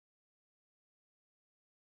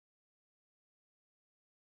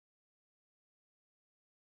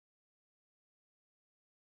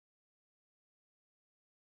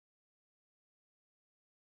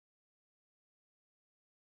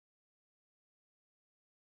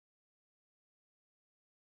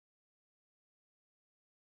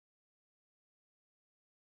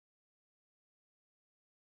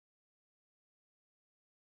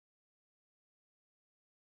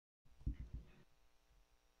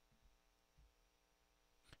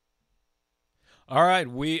All right,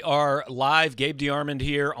 we are live. Gabe DeArmond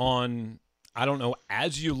here on, I don't know,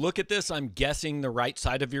 as you look at this, I'm guessing the right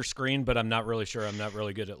side of your screen, but I'm not really sure. I'm not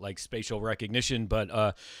really good at like spatial recognition.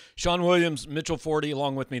 But Sean Williams, Mitchell Forty,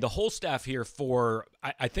 along with me, the whole staff here for,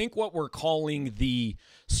 I think, what we're calling the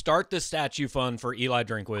Start the Statue Fund for Eli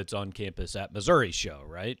Drinkwitz on campus at Missouri show,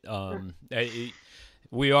 right?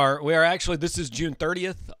 We are actually, this is June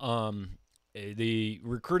 30th. The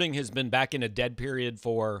recruiting has been back in a dead period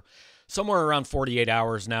for somewhere around 48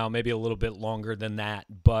 hours now, maybe a little bit longer than that.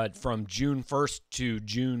 But from June 1st to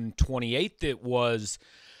June 28th, it was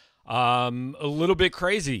a little bit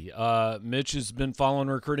crazy. Mitch has been following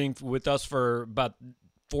recruiting with us for about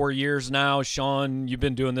 4 years now. Sean, you've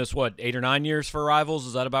been doing this, what, 8 or 9 years for Rivals?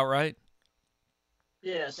 Is that about right?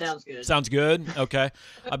 Yeah, sounds good. Sounds good. Okay.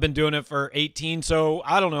 I've been doing it for 18. So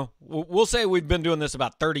I don't know. We'll say we've been doing this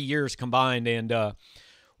about 30 years combined. And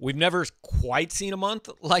we've never quite seen a month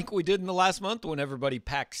like we did in the last month when everybody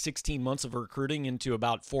packed 16 months of recruiting into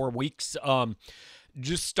about 4 weeks.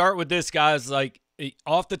 Just start with this, guys. Like,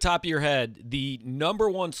 off the top of your head, the number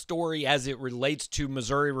one story as it relates to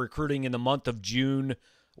Missouri recruiting in the month of June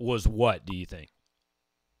was what, do you think?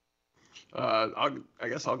 I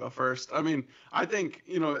guess I'll go first. I mean, I think,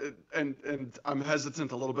 and I'm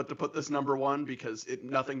hesitant a little bit to put this number one because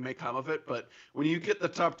nothing may come of it. But when you get the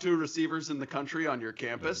top two receivers in the country on your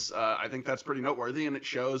campus, I think that's pretty noteworthy, and it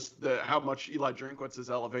shows how much Eli Drinkwitz has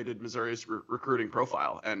elevated Missouri's recruiting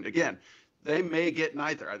profile. And again, they may get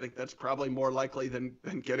neither. I think that's probably more likely than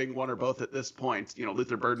getting one or both at this point.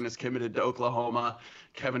 Luther Burden is committed to Oklahoma.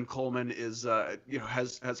 Kevin Coleman is,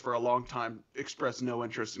 has for a long time expressed no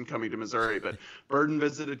interest in coming to Missouri. But Burden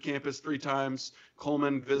visited campus 3 times.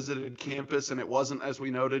 Coleman visited campus, and it wasn't, as we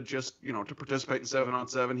noted, just to participate in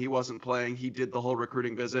 7-on-7. He wasn't playing. He did the whole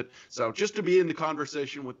recruiting visit. So just to be in the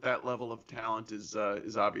conversation with that level of talent is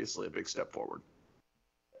obviously a big step forward.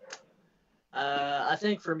 I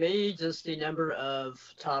think for me, just the number of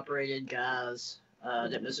top-rated guys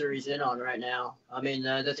that Missouri's in on right now. I mean,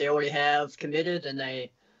 that they already have committed and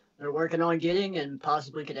they're working on getting, and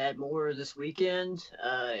possibly could add more this weekend.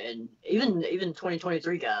 And even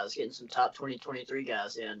 2023 guys, getting some top 2023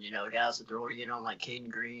 guys in. Guys that they're already in on, like Caden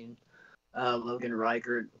Green, Logan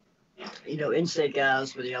Reichert. In-state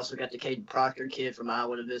guys, but they also got the Caden Proctor kid from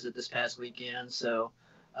Iowa to visit this past weekend. So.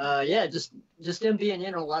 Yeah, just them being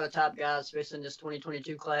in on a lot of top guys, especially in this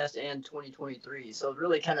 2022 class and 2023. So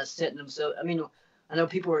really kind of setting themselves. I mean, I know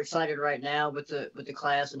people are excited right now with the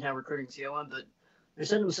class and how recruiting's going, but they're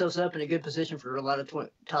setting themselves up in a good position for a lot of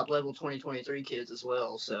top level 2023 kids as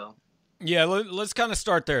well. So Yeah, let's kind of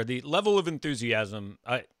start there. The level of enthusiasm.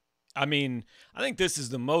 I mean, I think this is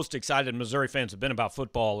the most excited Missouri fans have been about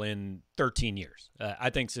football in 13 years. I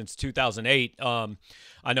think since 2008.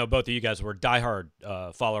 I know both of you guys were diehard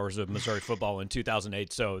followers of Missouri football in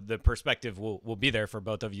 2008, so the perspective will be there for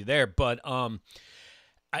both of you there. But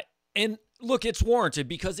and look, it's warranted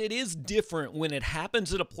because it is different when it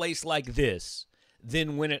happens at a place like this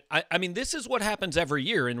than when I mean, this is what happens every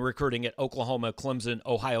year in recruiting at Oklahoma, Clemson,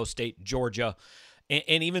 Ohio State, Georgia,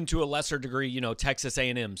 and even to a lesser degree, Texas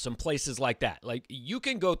A&M, some places like that. Like, you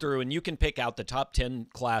can go through and you can pick out the top 10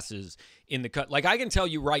 classes in the cut. Like, I can tell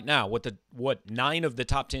you right now what 9 of the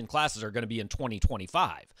top 10 classes are going to be in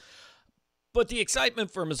 2025. But the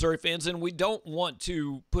excitement for Missouri fans, and we don't want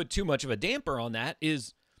to put too much of a damper on that,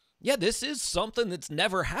 is, yeah, this is something that's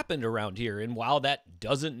never happened around here. And while that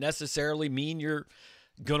doesn't necessarily mean you're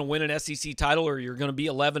going to win an SEC title or you're going to be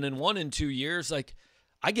 11-1 in 2 years, like,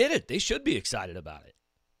 I get it. They should be excited about it.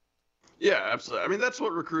 Yeah, absolutely. I mean, that's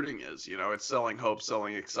what recruiting is. It's selling hope,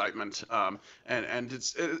 selling excitement, and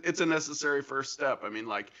it's a necessary first step. I mean,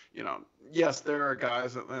 yes, there are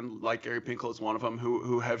guys, and like Gary Pinkel is one of them,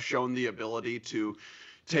 who have shown the ability to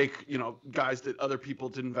take, guys that other people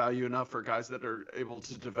didn't value enough, or guys that are able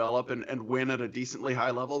to develop and win at a decently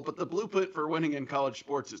high level. But the blueprint for winning in college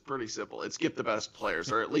sports is pretty simple. It's get the best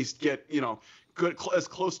players, or at least get, good, as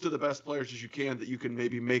close to the best players as you can, that you can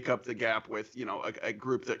maybe make up the gap with, a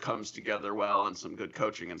group that comes together well and some good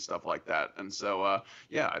coaching and stuff like that. And so,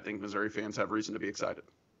 yeah, I think Missouri fans have reason to be excited.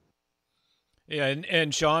 Yeah,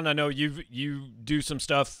 and Sean, I know you do some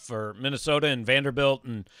stuff for Minnesota and Vanderbilt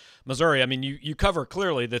and Missouri. I mean, you cover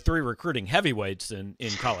clearly the 3 recruiting heavyweights in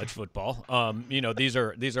college football. These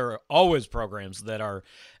are always programs that are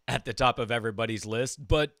at the top of everybody's list.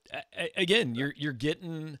 But again, you're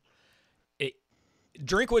getting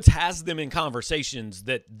Drinkwitz has them in conversations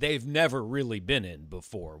that they've never really been in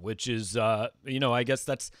before, which is I guess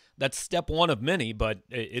that's step one of many, but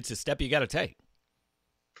it's a step you got to take.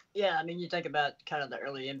 yeah, I mean, you think about kind of the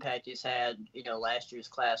early impact he's had. Last year's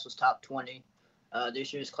class was top 20.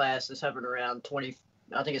 This year's class is hovering around 20.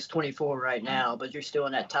 I think it's 24 right now, but you're still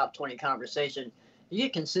in that top 20 conversation. You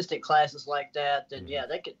get consistent classes like that, then yeah,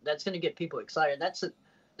 that's going to get people excited.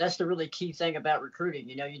 That's the really key thing about recruiting.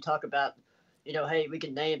 You talk about, hey, we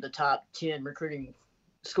can name the top 10 recruiting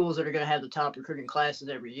schools that are going to have the top recruiting classes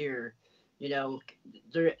every year.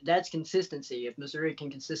 That's consistency. If Missouri can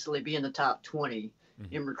consistently be in the top 20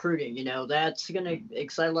 in recruiting, that's going to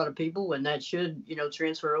excite a lot of people, and that should,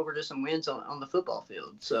 transfer over to some wins on the football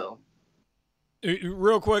field. So.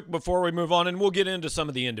 Real quick before we move on, and we'll get into some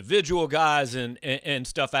of the individual guys and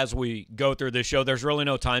stuff as we go through this show. There's really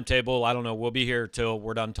no timetable. I don't know. We'll be here till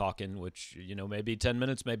we're done talking, which, maybe 10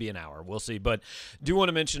 minutes, maybe an hour. We'll see. But do want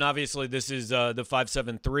to mention, obviously, this is the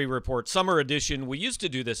 573 Report Summer Edition. We used to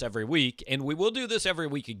do this every week, and we will do this every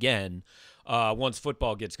week again once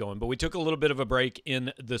football gets going. But we took a little bit of a break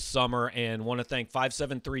in the summer and want to thank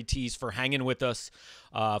 573 Tees for hanging with us.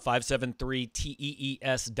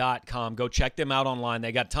 573tees.com. Go check them out online.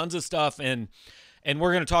 They got tons of stuff, and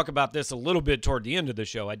we're going to talk about this a little bit toward the end of the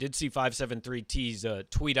show. I did see 573 Tees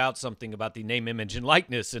tweet out something about the name, image, and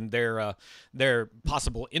likeness and their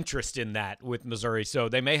possible interest in that with Missouri. So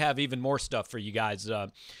they may have even more stuff for you guys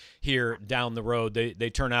here down the road.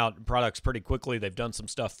 They turn out products pretty quickly. They've done some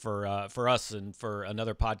stuff for us and for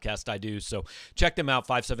another podcast I do. So check them out,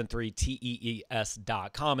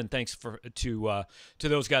 573tees.com. And thanks to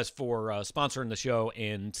those guys for sponsoring the show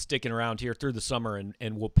and sticking around here through the summer,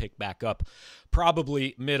 and we'll pick back up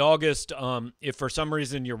probably mid-August. If for some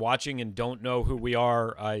reason you're watching and don't know who we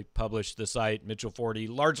are, I publish the site. Mitchell Forty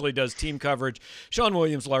largely does team coverage. Sean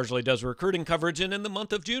Williams largely does recruiting coverage. And in the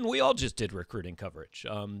month of June, we all just did recruiting coverage.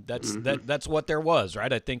 That's what there was,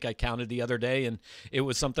 right? I think I counted the other day, and it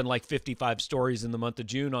was something like 55 stories in the month of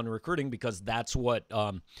June on recruiting, because that's what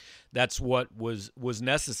was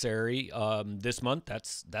necessary this month.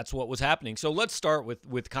 That's what was happening. So let's start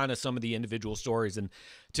with kind of some of the individual stories. And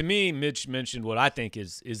to me, Mitch mentioned what I think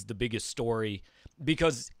is the biggest story,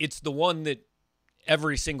 because it's the one that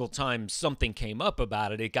every single time something came up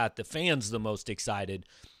about it, it got the fans the most excited,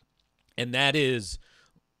 and that is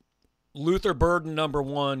Luther Burden, number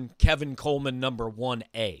one, Kevin Coleman, number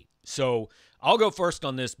 1A. So I'll go first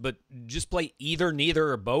on this, but just play either, neither,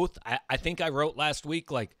 or both. I think I wrote last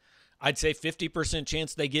week, like, I'd say 50%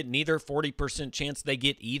 chance they get neither, 40% chance they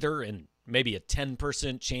get either, and maybe a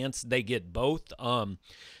 10% chance they get both.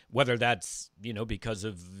 Whether that's, because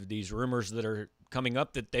of these rumors that are coming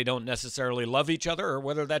up that they don't necessarily love each other, or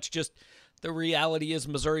whether that's just the reality is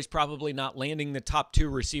Missouri's probably not landing the top two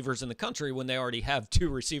receivers in the country when they already have two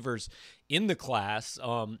receivers in the class.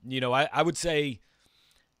 I would say,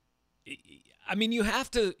 you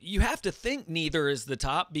have to think neither is the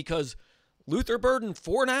top, because Luther Burden,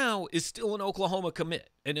 for now, is still an Oklahoma commit.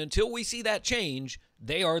 And until we see that change,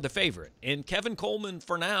 they are the favorite. And Kevin Coleman,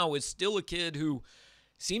 for now, is still a kid who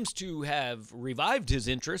seems to have revived his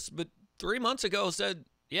interest, but 3 months ago said,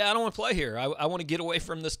 yeah, I don't want to play here. I want to get away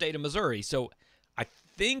from the state of Missouri. So I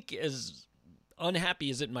think, as unhappy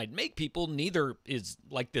as it might make people, neither is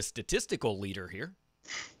like the statistical leader here.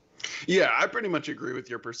 Yeah, I pretty much agree with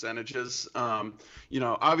your percentages.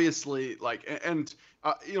 Obviously,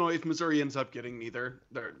 if Missouri ends up getting neither,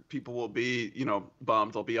 people will be,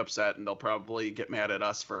 bummed. They'll be upset, and they'll probably get mad at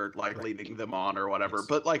us for leading them on or whatever. Yes.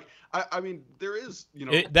 But there is,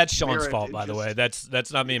 that's Sean's fault, by the way.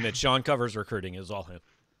 That's not me, Mitch. Sean covers recruiting, is all him.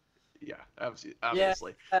 Yeah,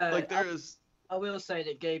 obviously. Yeah, there is. I will say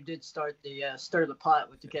that Gabe did start the stir the pot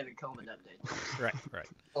with the Kevin Coleman update. Right.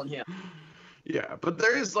 On him. Yeah, but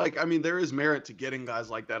there is merit to getting guys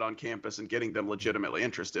like that on campus and getting them legitimately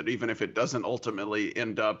interested, even if it doesn't ultimately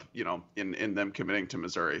end up, in them committing to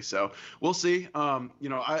Missouri. So we'll see. I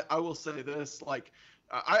will say this,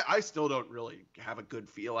 I still don't really have a good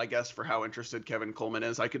feel, I guess, for how interested Kevin Coleman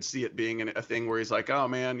is. I could see it being a thing where he's like, oh,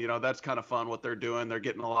 man, that's kind of fun what they're doing. They're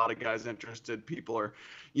getting a lot of guys interested. People are,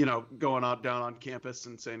 going out down on campus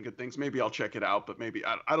and saying good things. Maybe I'll check it out, but maybe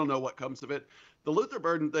I don't know what comes of it. The Luther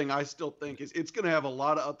Burden thing, I still think it's going to have a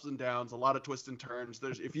lot of ups and downs, a lot of twists and turns.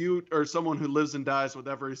 If you are someone who lives and dies with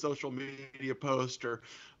every social media post or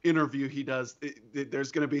interview he does,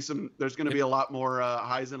 there's going to be a lot more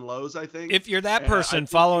highs and lows, I think. If you're that person,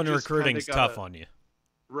 following recruiting's tough on you.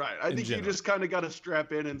 Right. I think you just kind of got to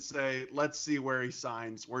strap in and say, let's see where he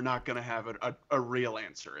signs. We're not going to have a real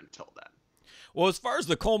answer until then. Well, as far as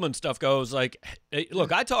the Coleman stuff goes,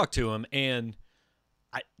 look, I talked to him, and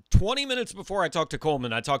 20 minutes before I talked to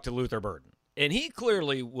Coleman, I talked to Luther Burden. And he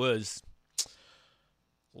clearly was,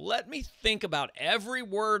 let me think about every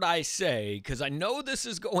word I say, because I know this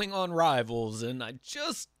is going on Rivals, and I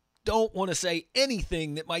just don't want to say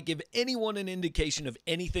anything that might give anyone an indication of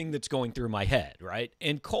anything that's going through my head, right?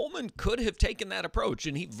 And Coleman could have taken that approach,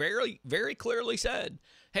 and he very, very clearly said,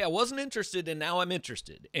 hey, I wasn't interested, and now I'm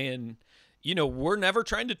interested. And, you know, we're never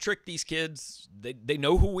trying to trick these kids. They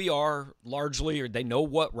know who we are largely, or they know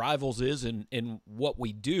what Rivals is and what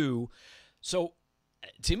we do. So,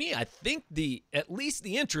 to me, I think at least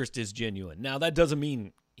the interest is genuine. Now, that doesn't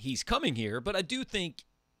mean he's coming here, but I do think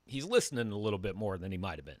he's listening a little bit more than he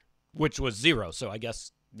might have been, which was 0. So I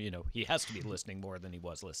guess, you know, he has to be listening more than he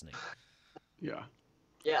was listening. Yeah.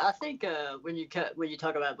 Yeah, I think when you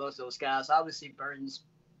talk about both those guys, obviously Burton's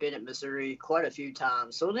been at Missouri quite a few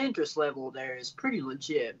times, so the interest level there is pretty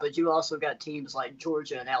legit. But you also got teams like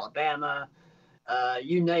Georgia and Alabama,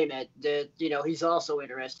 you name it, that, you know, he's also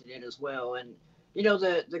interested in as well. And you know,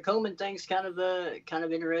 the Coleman thing's kind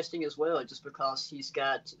of interesting as well, just because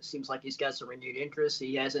seems like he's got some renewed interest.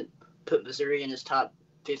 He hasn't put Missouri in his top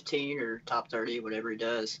 15 or top 30, whatever he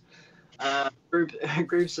does,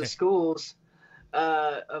 groups of schools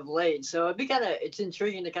of late. So it's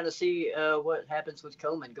intriguing to kind of see what happens with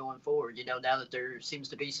Coleman going forward. You know, now that there seems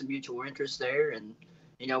to be some mutual interest there, and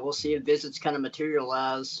you know, we'll see if visits kind of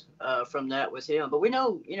materialize from that with him. But we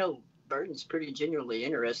know, you know, Burton's pretty genuinely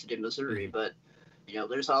interested in Missouri, but you know,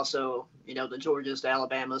 there's also, you know, the Georgias, the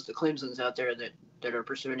Alabamas, the Clemsons out there that are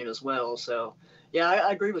pursuing him as well. So, yeah,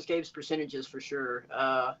 I agree with Gabe's percentages for sure.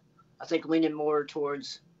 I think leaning more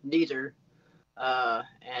towards neither.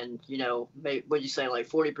 And, you know, what'd you say, like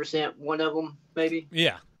 40%, one of them, maybe?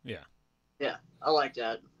 Yeah. Yeah, I like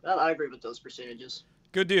that. I agree with those percentages.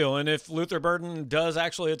 Good deal. And if Luther Burton does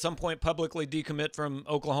actually at some point publicly decommit from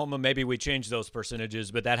Oklahoma, maybe we change those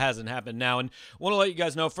percentages, but that hasn't happened now. And I want to let you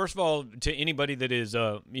guys know, first of all, to anybody that is,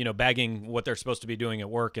 you know, bagging what they're supposed to be doing at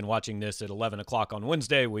work and watching this at 11 o'clock on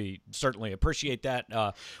Wednesday, we certainly appreciate that.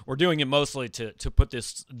 We're doing it mostly to put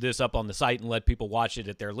this up on the site and let people watch it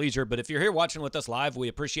at their leisure. But if you're here watching with us live, we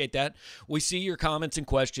appreciate that. We see your comments and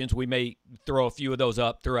questions. We may throw a few of those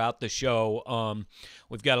up throughout the show.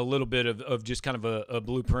 We've got a little bit of just kind of a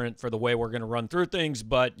blueprint for the way we're going to run through things.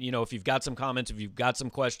 But, you know, if you've got some comments, if you've got some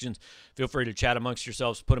questions, feel free to chat amongst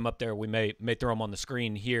yourselves, put them up there. We may throw them on the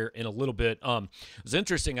screen here in a little bit. It was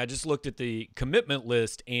interesting. I just looked at the commitment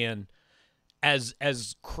list, and as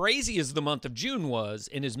crazy as the month of June was,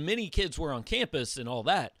 and as many kids were on campus and all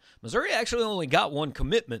that, Missouri actually only got one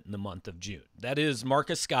commitment in the month of June. That is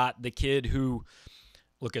Marcus Scott, the kid who,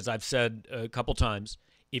 look, as I've said a couple times,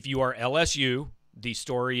 if you are LSU, the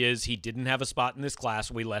story is he didn't have a spot in this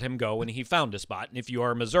class. We let him go, and he found a spot. And if you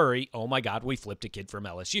are Missouri, oh, my God, we flipped a kid from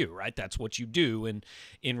LSU, right? That's what you do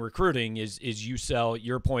in recruiting is you sell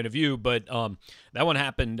your point of view. But that one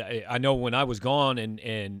happened, I know, when I was gone,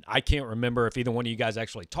 and I can't remember if either one of you guys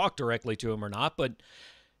actually talked directly to him or not. But,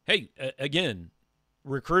 hey, again,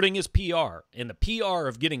 recruiting is PR. And the PR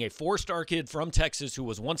of getting a 4-star kid from Texas who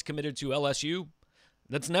was once committed to LSU,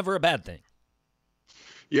 that's never a bad thing.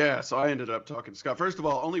 Yeah, so I ended up talking to Scott. First of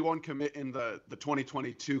all, only one commit in the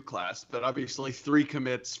 2022 class, but obviously 3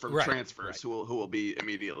 commits from transfers who will be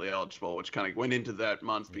immediately eligible, which kind of went into that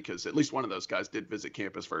month because at least one of those guys did visit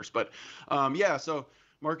campus first. But yeah, so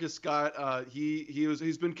Marcus Scott,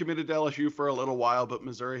 he's been committed to LSU for a little while, but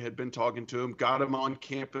Missouri had been talking to him, got him on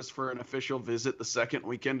campus for an official visit the second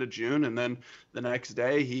weekend of June, and then the next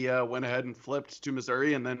day he went ahead and flipped to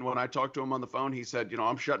Missouri. And then when I talked to him on the phone, he said, you know,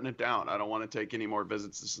 I'm shutting it down. I don't want to take any more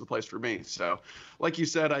visits. This is the place for me. So, like you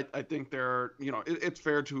said, I think there are, you know, it's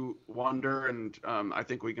fair to wonder, and I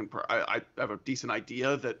think we can. I have a decent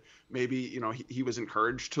idea that maybe, you know, he was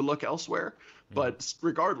encouraged to look elsewhere. But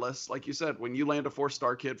regardless, like you said, when you land a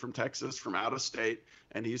 4-star kid from Texas, from out of state,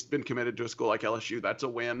 and he's been committed to a school like LSU, that's a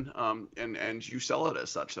win. And you sell it as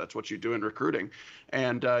such. That's what you do in recruiting.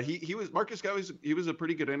 And Marcus Scott was a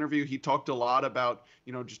pretty good interview. He talked a lot about,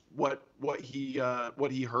 you know, just what he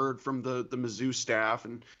heard from the Mizzou staff,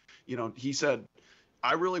 and you know, he said,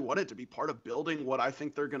 I really wanted to be part of building what I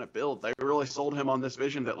think they're going to build. They really sold him on this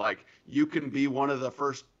vision that, like, you can be one of the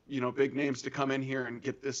first, you know, big names to come in here and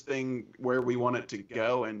get this thing where we want it to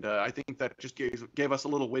go. And I think that just gave us a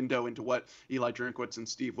little window into what Eli Drinkwitz and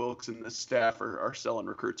Steve Wilkes and the staff are selling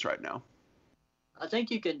recruits right now. I think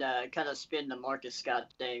you can kind of spin the Marcus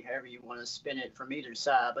Scott thing however you want to spin it from either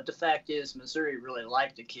side. But the fact is, Missouri really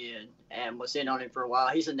liked the kid and was in on him for a while.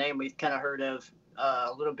 He's a name we've kind of heard of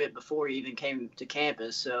a little bit before he even came to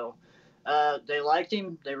campus. So they liked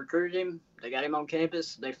him. They recruited him. They got him on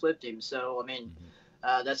campus. They flipped him. So, I mean,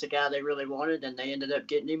 that's a guy they really wanted, and they ended up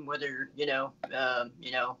getting him. Whether,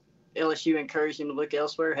 LSU encouraged him to look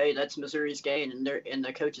elsewhere, hey, that's Missouri's gain in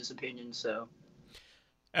the coach's opinion. So.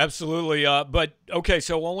 Absolutely. But okay,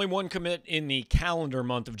 so only one commit in the calendar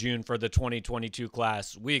month of June for the 2022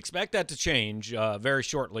 class. We expect that to change very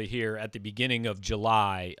shortly here at the beginning of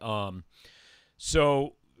July.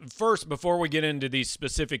 So first, before we get into these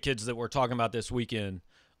specific kids that we're talking about this weekend,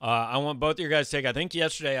 I want both of your guys to take. I think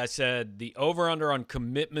yesterday I said the over/under on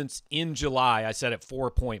commitments in July. I said at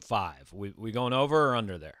 4.5. We going over or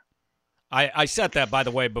under there? I set that, by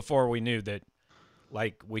the way, before we knew that.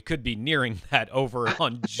 Like, we could be nearing that over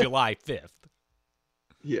on July 5th.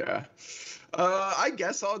 Yeah. I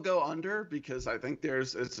guess I'll go under because I think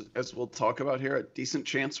there's, as we'll talk about here, a decent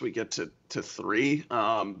chance we get to 3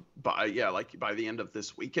 by the end of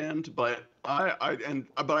this weekend. But I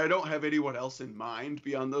don't have anyone else in mind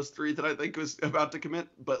beyond those 3 that I think was about to commit.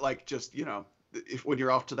 But like, just, if when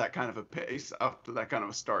you're off to that kind of a pace, off to that kind of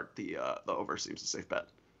a start, the over seems a safe bet.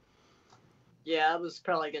 Yeah, I was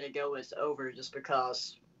probably going to go with over just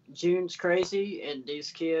because June's crazy and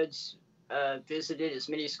these kids visited as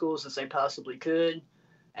many schools as they possibly could.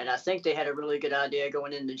 And I think they had a really good idea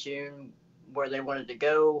going into June where they wanted to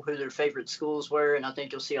go, who their favorite schools were. And I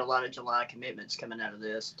think you'll see a lot of July commitments coming out of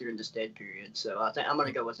this during this dead period. So I think I'm going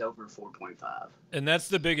to go with over 4.5. And that's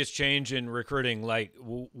the biggest change in recruiting. Like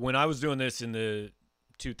when I was doing this in the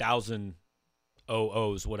 2000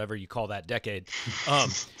 00s, whatever you call that decade,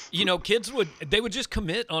 kids would just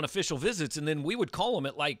commit on official visits, and then we would call them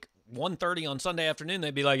at like 1:30 on Sunday afternoon.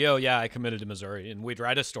 They'd be like, "Oh yeah, I committed to Missouri," and we'd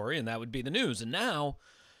write a story, and that would be the news. And now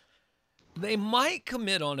they might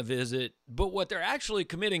commit on a visit, but what they're actually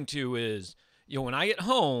committing to is, when I get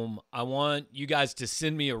home, I want you guys to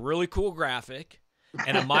send me a really cool graphic,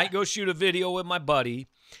 and I might go shoot a video with my buddy,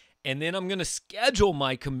 and then I'm going to schedule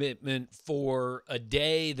my commitment for a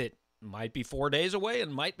day that might be 4 days away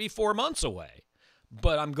and might be 4 months away,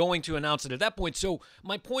 but I'm going to announce it at that point. So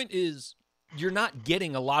my point is, you're not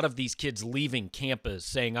getting a lot of these kids leaving campus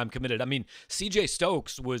saying I'm committed. I mean, CJ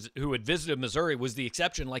Stokes who had visited Missouri was the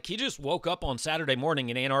exception. Like, he just woke up on Saturday morning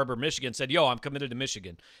in Ann Arbor, Michigan, said, "Yo, I'm committed to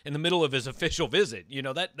Michigan," in the middle of his official visit.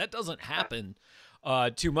 That doesn't happen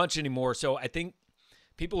too much anymore. So I think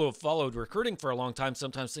people who have followed recruiting for a long time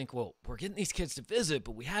sometimes think, well, we're getting these kids to visit,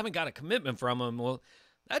 but we haven't got a commitment from them. Well,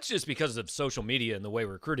 that's just because of social media and the way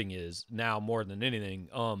recruiting is now more than anything.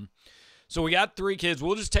 So we got 3 kids.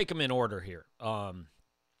 We'll just take them in order here.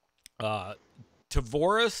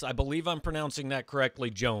 Tavoris, I believe I'm pronouncing that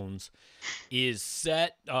correctly, Jones, is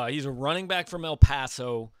set. He's a running back from El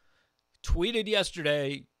Paso. Tweeted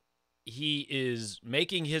yesterday he is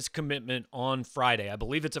making his commitment on Friday. I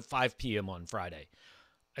believe it's at 5 p.m. on Friday.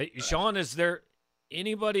 Sean, is there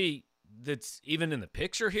anybody that's even in the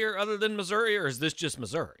picture here other than Missouri, or is this just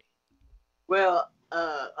Missouri? Well,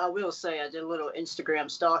 I will say I did a little Instagram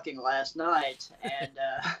stalking last night,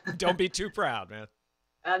 and don't be too proud, man.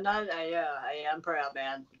 I'm not. I'm proud,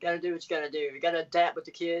 man. You got to do what you got to do. You got to adapt with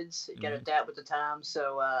the kids. You got to adapt with the times.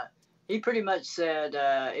 So he pretty much said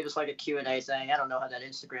it was like a Q&A thing. I don't know how that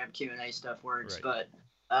Instagram Q&A stuff works, right.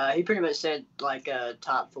 But he pretty much said like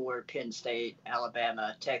top 4: Penn State,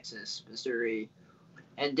 Alabama, Texas, Missouri.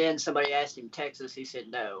 And then somebody asked him Texas. He said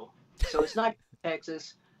no. So it's not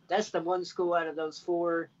Texas. That's the one school out of those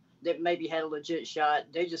 4 that maybe had a legit shot.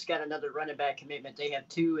 They just got another running back commitment. They have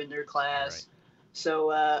 2 in their class. Right.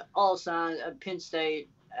 So all signs, Penn State,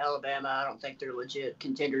 Alabama, I don't think they're legit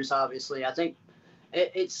contenders, obviously. I think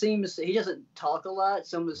it seems he doesn't talk a lot.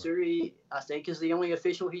 So Missouri, I think, is the only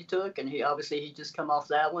official he took. And he just come off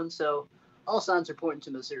that one. So all signs are pointing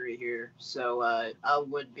to Missouri here. So I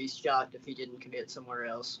would be shocked if he didn't commit somewhere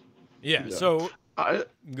else. Yeah. So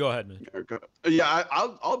go ahead, man. Yeah,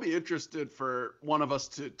 I'll be interested for one of us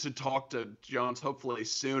to talk to Jones hopefully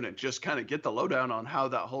soon and just kind of get the lowdown on how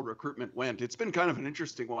that whole recruitment went. It's been kind of an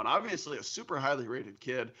interesting one. Obviously, a super highly rated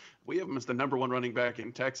kid. We have him as the number 1 running back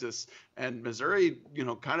in Texas, and Missouri,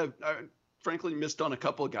 kind of. Frankly, missed on a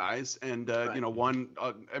couple of guys, and right. One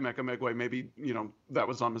Emeka Megway, maybe that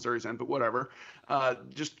was on Missouri's end, but whatever.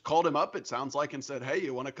 Just called him up, it sounds like, and said, "Hey,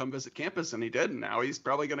 you want to come visit campus?" And he did, and now he's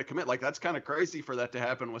probably going to commit. Like, that's kind of crazy for that to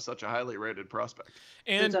happen with such a highly rated prospect.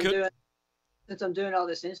 And since I'm doing all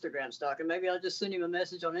this Instagram stalking, maybe I'll just send him a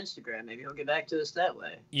message on Instagram. Maybe he'll get back to us that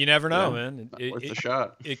way. You never know, man. Worth a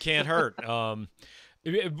shot. It can't hurt.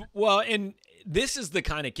 Well, and this is the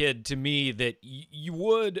kind of kid to me that you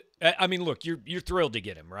would. I mean, look, you're thrilled to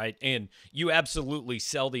get him, right? And you absolutely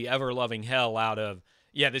sell the ever-loving hell out of.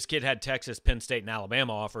 Yeah, this kid had Texas, Penn State, and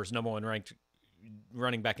Alabama offers, number 1 ranked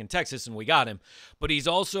running back in Texas, and we got him. But he's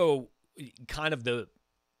also kind of the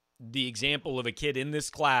example of a kid in this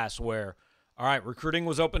class where, all right, recruiting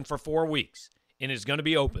was open for 4 weeks and it's going to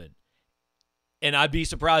be open. And I'd be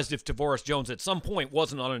surprised if Tavoris Jones at some point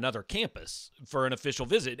wasn't on another campus for an official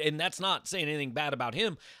visit. And that's not saying anything bad about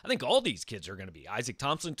him. I think all these kids are going to be. Isaac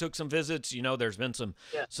Thompson took some visits. You know, there's been some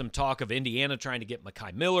talk of Indiana trying to get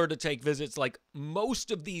Mekhi Miller to take visits. Like, most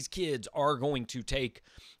of these kids are going to take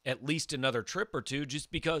at least another trip or two,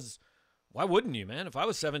 just because why wouldn't you, man? If I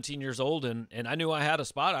was 17 years old and I knew I had a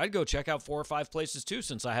spot, I'd go check out 4 or 5 places too,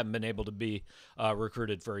 since I haven't been able to be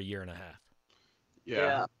recruited for a year and a half.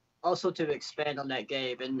 Yeah. Also, to expand on that,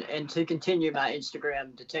 Gabe, and to continue my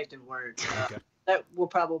Instagram detective work, that will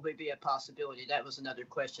probably be a possibility. That was another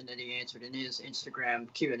question that he answered in his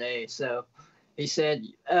Instagram Q&A. So he said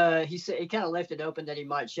he kind of left it open that he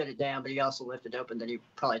might shut it down, but he also left it open that he'd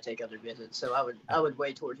probably take other visits. So I would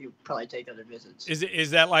weigh toward he would probably take other visits.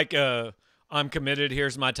 Is that like I'm committed,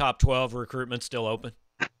 here's my top 12, recruitment still open?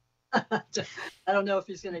 I don't know if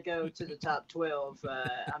he's going to go to the top 12.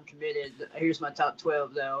 I'm committed. Here's my top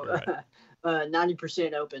 12, though. Right.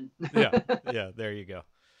 90% open. yeah, there you go.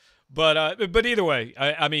 But either way,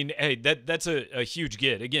 I mean, hey, that's a huge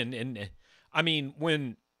get again. And I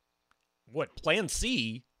mean, Plan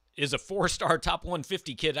C is a 4-star top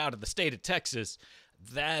 150 kid out of the state of Texas.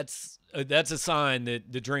 That's a sign that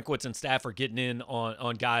the Drinkwitz and staff are getting in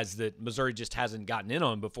on guys that Missouri just hasn't gotten in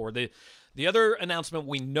on before. The other announcement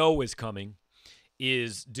we know is coming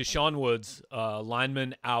is Deshaun Woods,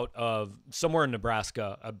 lineman out of somewhere in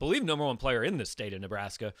Nebraska, I believe #1 player in the state of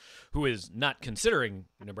Nebraska, who is not considering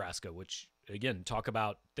Nebraska, which, again, talk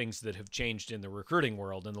about things that have changed in the recruiting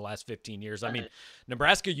world in the last 15 years. I mean,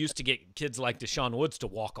 Nebraska used to get kids like Deshaun Woods to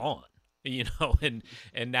walk on, you know, and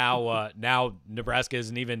now Nebraska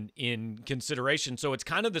isn't even in consideration. So it's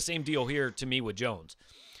kind of the same deal here to me with Jones.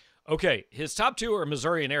 Okay, his top 2 are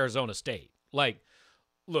Missouri and Arizona State. Like,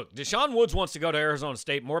 look, Deshaun Woods wants to go to Arizona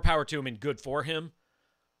State. More power to him and good for him.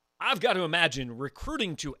 I've got to imagine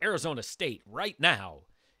recruiting to Arizona State right now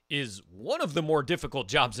is one of the more difficult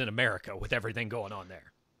jobs in America with everything going on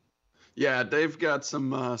there. Yeah, they've got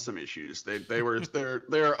some issues.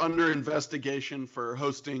 They're under investigation for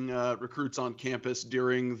hosting recruits on campus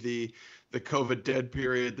during the COVID dead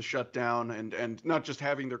period, the shutdown, and not just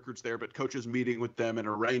having the recruits there, but coaches meeting with them and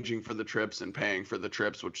arranging for the trips and paying for the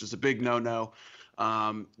trips, which is a big no-no.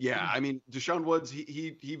 I mean, Deshaun Woods,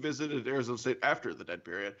 he visited Arizona State after the dead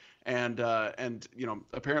period and you know,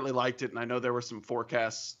 apparently liked it. And I know there were some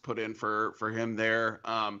forecasts put in for him there.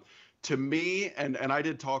 To me, and I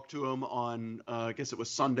did talk to him on, I guess it was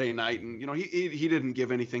Sunday night, and, you know, he didn't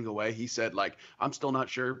give anything away. He said, like, I'm still not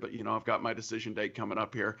sure, but, you know, I've got my decision date coming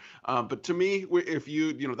up here. But to me, if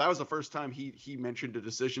you know, that was the first time he mentioned a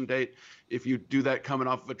decision date. If you do that coming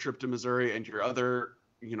off of a trip to Missouri and your other,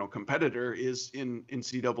 you know, competitor is in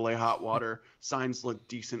NCAA hot water, signs look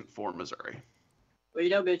decent for Missouri. Well, you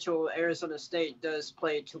know, Mitchell, Arizona State does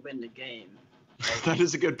play to win the game. That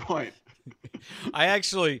is a good point.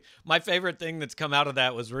 My favorite thing that's come out of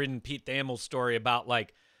that was reading Pete Thamel's story about,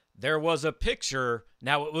 like, there was a picture.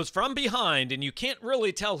 Now, it was from behind, and you can't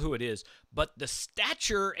really tell who it is, but the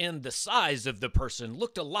stature and the size of the person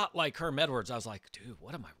looked a lot like Herm Edwards. I was like, dude,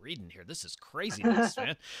 what am I reading here? This is craziness,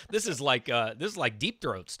 man. This is like Deep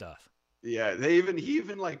Throat stuff. Yeah, he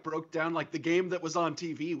even like broke down, like, the game that was on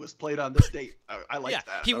TV was played on this date. I like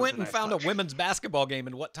that. He went and found a women's basketball game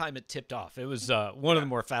and what time it tipped off. It was one of the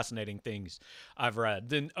more fascinating things I've read.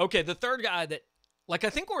 Then, okay, the third guy that, like,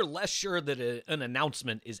 I think we're less sure that an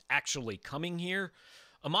announcement is actually coming here.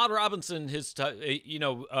 Ahmad Robinson,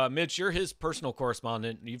 Mitch, you're his personal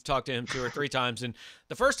correspondent. You've talked to him 2 or 3 times. And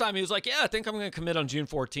the first time he was like, yeah, I think I'm going to commit on June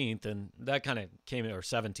 14th. And that kind of came in, or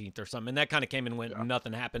 17th or something. And that kind of came and went and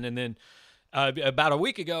nothing happened. And then about a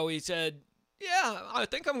week ago, he said, yeah, I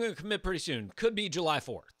think I'm going to commit pretty soon. Could be July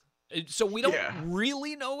 4th. So we don't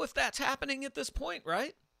really know if that's happening at this point,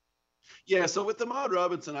 right? Yeah, so with Ahmad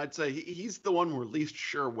Robinson, I'd say he's the one we're least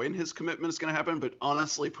sure when his commitment is going to happen, but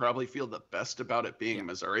honestly probably feel the best about it being in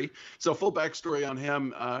Missouri. So full backstory on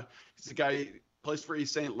him, he's a guy plays for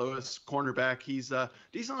East St. Louis, cornerback. He's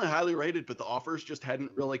decently highly rated, but the offers just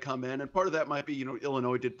hadn't really come in. And part of that might be,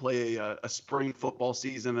 Illinois did play a spring football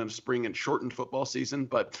season and a spring and shortened football season.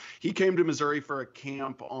 But he came to Missouri for a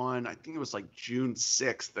camp on, I think it was like June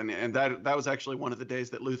 6th. And that was actually one of the days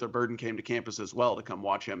that Luther Burden came to campus as well to come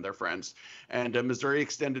watch him, their friends. And Missouri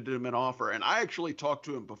extended him an offer. And I actually talked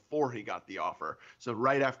to him before he got the offer. So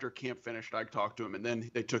right after camp finished, I talked to him. And then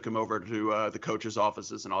they took him over to the coach's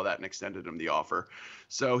offices and all that and extended him the offer.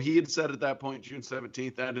 So he had said at that point, June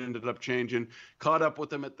 17th, that ended up changing, caught up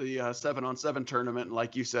with him at the 7-on-7 tournament. And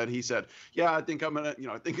like you said, he said, yeah, I think I'm going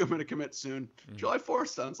to commit soon. Mm-hmm. July 4th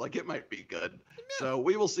sounds like it might be good. Yeah. So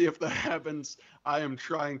we will see if that happens. I am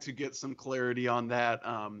trying to get some clarity on that.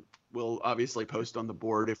 we'll obviously post on the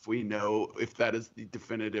board if we know if that is the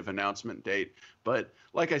definitive announcement date. But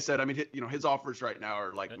like I said, I mean, his offers right now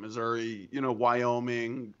are like Missouri,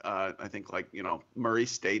 Wyoming, I think like, Murray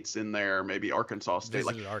State's in there, maybe Arkansas State.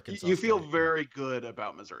 Like Arkansas you feel State, very good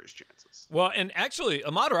about Missouri's chances. Well, and actually,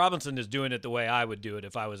 Ahmad Robinson is doing it the way I would do it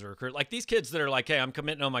if I was a recruit. Like these kids that are like, hey, I'm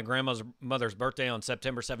committing on my grandmother's birthday on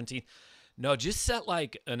September 17th. No, just set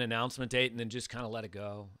like an announcement date and then just kind of let it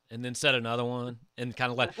go, and then set another one and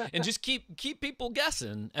kind of and just keep people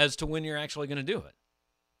guessing as to when you're actually going to do it.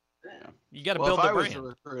 Yeah. You got to build the brand. If I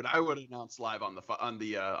was a recruit, I would announce live on the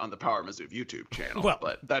Power Mizzou YouTube channel. Well,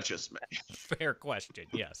 but that's just me. Fair question,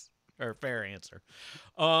 yes, or fair answer.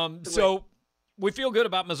 So we feel good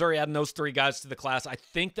about Missouri adding those 3 guys to the class. I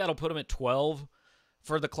think that'll put them at 12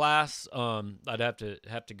 for the class. I'd have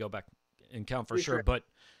to go back and count for sure, but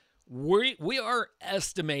we are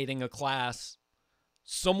estimating a class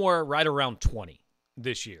somewhere right around 20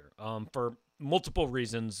 this year for multiple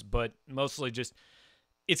reasons, but mostly just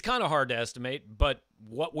it's kind of hard to estimate. But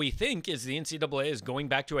what we think is the NCAA is going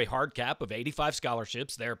back to a hard cap of 85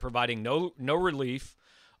 scholarships. They're providing no relief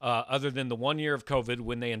other than the 1 year of COVID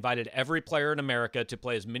when they invited every player in America to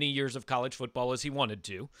play as many years of college football as he wanted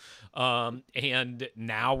to. And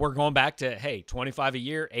now we're going back to, hey, 25 a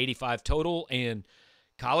year, 85 total, and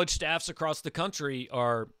college staffs across the country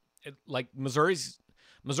are like Missouri's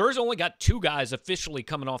only got 2 guys officially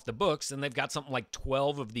coming off the books, and they've got something like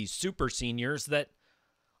 12 of these super seniors that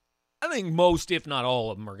I think most, if not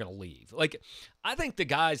all of them, are going to leave. Like, I think the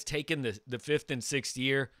guys taking the 5th and 6th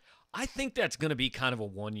year, I think that's going to be kind of a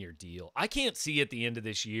 1-year deal. I can't see at the end of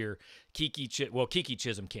this year Kiki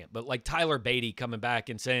Chisholm can't, but like Tyler Beatty coming back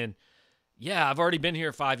and saying, yeah, I've already been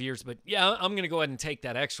here 5 years, but yeah, I'm going to go ahead and take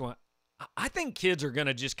that extra one. I think kids are going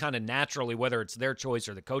to just kind of naturally, whether it's their choice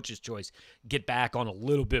or the coach's choice, get back on a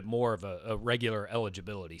little bit more of a regular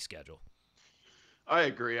eligibility schedule. I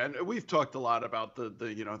agree. And we've talked a lot about the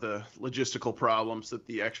logistical problems that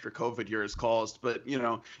the extra COVID year has caused, but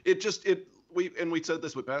we said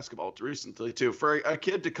this with basketball recently too. For a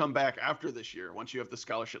kid to come back after this year, once you have the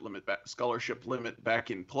scholarship limit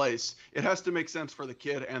back in place, it has to make sense for the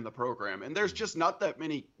kid and the program. And there's just not that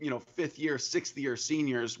many 5th year, 6th year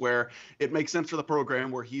seniors where it makes sense for the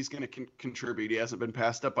program where he's going to contribute. He hasn't been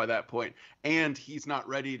passed up by that point, and he's not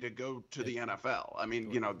ready to go to the NFL. I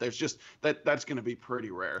mean, there's just that's going to be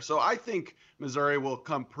pretty rare. So I think Missouri will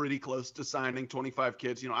come pretty close to signing 25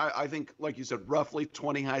 kids. I think, like you said, roughly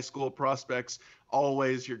 20 high school prospects.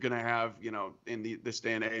 Always you're going to have, in this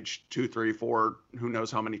day and age, 2, 3, 4, who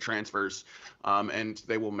knows how many transfers, and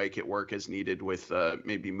they will make it work as needed with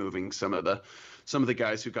maybe moving some of the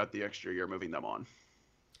guys who got the extra year, moving them on.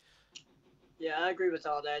 Yeah, I agree with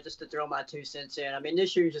all that. Just to throw my 2 cents in. I mean,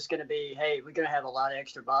 this year is just going to be, hey, we're going to have a lot of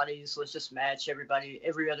extra bodies. Let's just match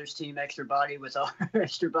every other's team extra body with our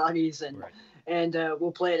extra bodies, and right. And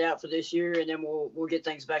we'll play it out for this year, and then we'll get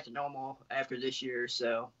things back to normal after this year.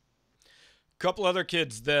 So. Couple other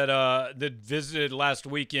kids that visited last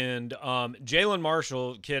weekend. Jalen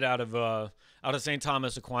Marshall, kid out of St.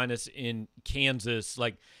 Thomas Aquinas in Kansas.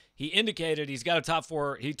 Like, he indicated he's got a top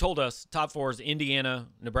 4. He told us top 4 is Indiana,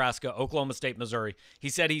 Nebraska, Oklahoma State, Missouri. He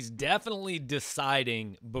said he's definitely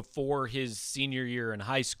deciding before his senior year in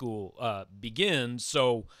high school begins.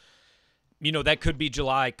 So, that could be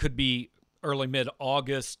July, could be early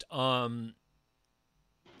mid-August.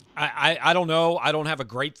 I don't know. I don't have a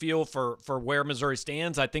great feel for where Missouri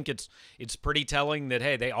stands. I think it's pretty telling that,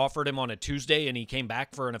 hey, they offered him on a Tuesday and he came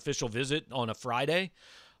back for an official visit on a Friday.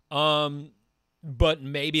 But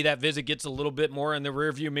maybe that visit gets a little bit more in the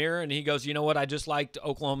rearview mirror and he goes, you know what, I just liked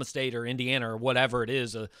Oklahoma State or Indiana or whatever it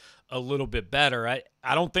is a little bit better.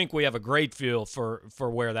 I don't think we have a great feel for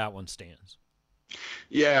where that one stands.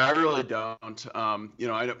 Yeah, I really don't. I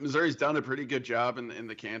know Missouri's done a pretty good job in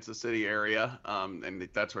the Kansas City area, and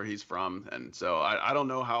that's where he's from. And so I don't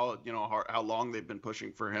know how long they've been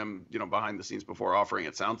pushing for him, behind the scenes before offering.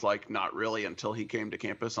 It sounds like not really until he came to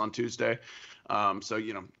campus on Tuesday.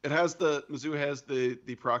 Mizzou has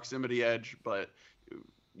the proximity edge, but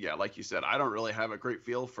yeah, like you said, I don't really have a great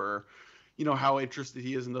feel for how interested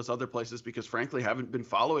he is in those other places because, frankly, haven't been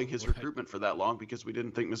following his recruitment for that long because we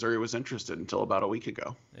didn't think Missouri was interested until about a week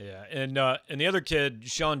ago. Yeah, and the other kid,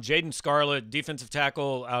 Jaden Scarlett, defensive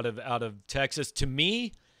tackle out of Texas. To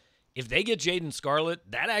me, if they get Jaden Scarlett,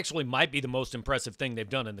 that actually might be the most impressive thing they've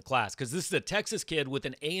done in the class because this is a Texas kid with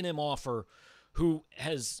an A&M offer who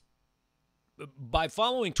has, by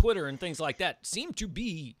following Twitter and things like that, seemed to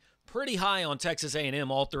be pretty high on Texas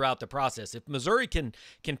A&M all throughout the process. If Missouri can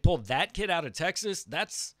pull that kid out of Texas,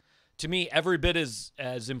 that's, to me, every bit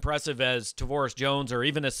as impressive as Tavoris Jones or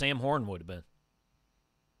even as Sam Horn would have been.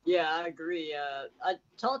 Yeah, I agree. I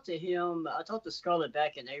talked to him. I talked to Scarlett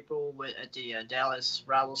back in April at the Dallas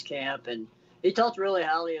Rivals camp, and he talked really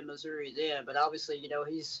highly of Missouri then. But obviously,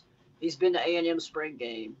 he's been to A&M spring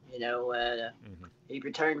game. Hmm. He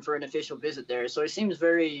returned for an official visit there, so he seems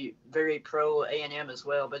very, very pro A&M as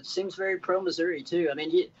well. But seems very pro Missouri too. I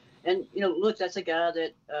mean, look, that's a guy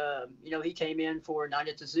that he came in for a night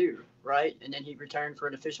at the zoo, right, and then he returned for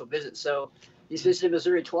an official visit. So he's visited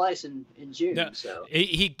Missouri twice in No, June. So.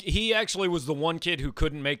 he actually was the one kid who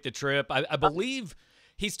couldn't make the trip. I believe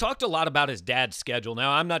he's talked a lot about his dad's schedule.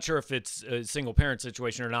 Now I'm not sure if it's a single parent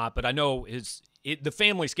situation or not, but I know the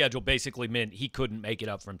family schedule basically meant he couldn't make it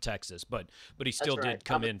up from Texas, but he still That's right. did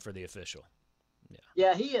come in for the official.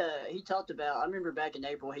 Yeah, he talked about. I remember back in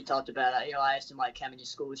April he talked about. I asked him like how many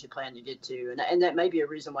schools he planned to get to, and that may be a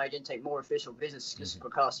reason why he didn't take more official visits, just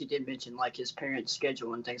because he did mention like his parents'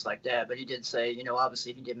 schedule and things like that. But he did say,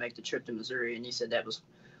 obviously he did make the trip to Missouri, and he said that was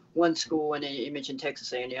one school, and he mentioned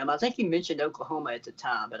Texas A&M. I think he mentioned Oklahoma at the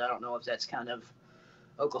time, but I don't know if that's kind of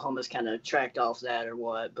Oklahoma's kind of tracked off that or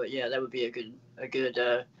what. But yeah, that would be a good.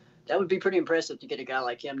 That would be pretty impressive to get a guy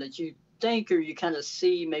like him that you think or you kind of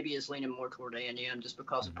see maybe is leaning more toward A&M just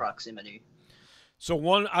because of proximity. So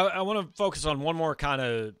I want to focus on one more kind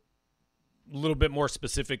of little bit more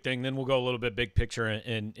specific thing, then we'll go a little bit big picture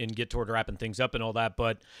and get toward wrapping things up and all that.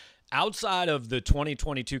 But outside of the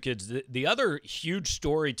 2022 kids, the other huge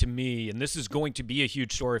story to me, and this is going to be a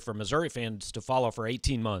huge story for Missouri fans to follow for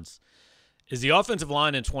 18 months, is the offensive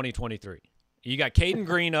line in 2023. You got Caden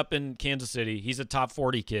Green up in Kansas City. He's a top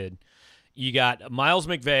 40 kid. You got Miles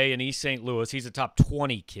McVay in East St. Louis. He's a top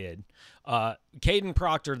 20 kid. Caden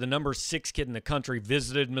Proctor, the number 6 kid in the country,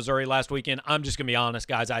 visited Missouri last weekend. I'm just going to be honest,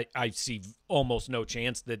 guys. I see almost no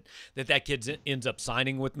chance that kid ends up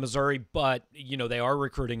signing with Missouri, but, they are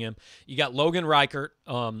recruiting him. You got Logan Reichert.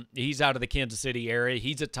 He's out of the Kansas City area.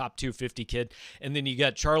 He's a top 250 kid. And then you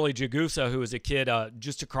got Charlie Jagusa, who is a kid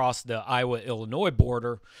just across the Iowa-Illinois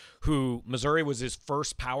border, who Missouri was his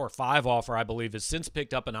first Power 5 offer, I believe, has since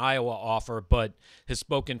picked up an Iowa offer, but has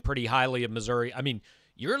spoken pretty highly of Missouri. I mean,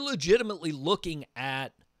 you're legitimately looking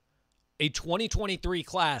at a 2023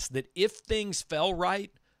 class that if things fell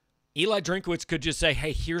right, Eli Drinkwitz could just say,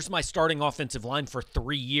 hey, here's my starting offensive line for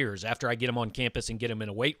 3 years after I get him on campus and get him in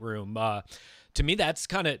a weight room. To me, that's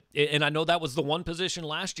kind of – and I know that was the one position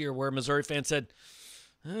last year where Missouri fans said,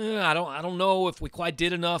 I don't know if we quite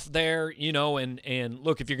did enough there, and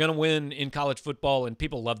look, if you're going to win in college football, and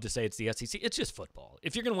people love to say it's the SEC, it's just football.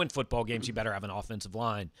 If you're going to win football games, you better have an offensive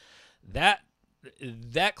line.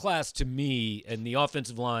 That class to me and the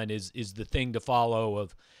offensive line is the thing to follow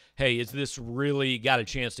of, hey, is this really got a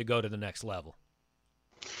chance to go to the next level?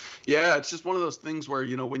 Yeah, it's just one of those things where,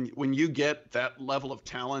 when you get that level of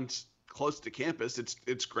talent close to campus,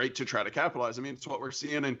 it's great to try to capitalize. I mean, it's what we're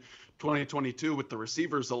seeing in 2022 with the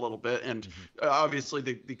receivers a little bit. And obviously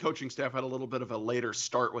the coaching staff had a little bit of a later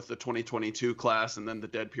start with the 2022 class and then the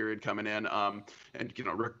dead period coming in.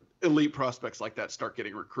 Elite prospects like that start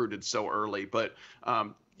getting recruited so early. But,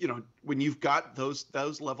 when you've got those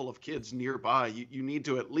level of kids nearby, you need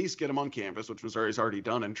to at least get them on campus, which Missouri's already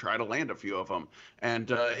done, and try to land a few of them. And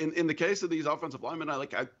in the case of these offensive linemen,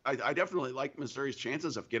 I definitely like Missouri's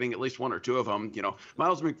chances of getting at least one or two of them.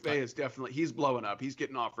 Miles McVay is he's blowing up. He's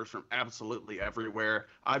getting offers from absolutely everywhere.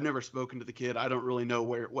 I've never spoken to the kid. I don't really know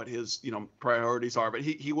what his priorities are, but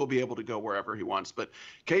he will be able to go wherever he wants. But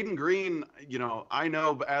Caden Green, I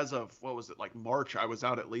know as of March, I was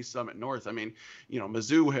out at Lee Summit North. I mean,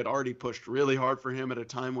 Mizzou had already pushed really hard for him at a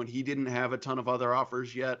time when he didn't have a ton of other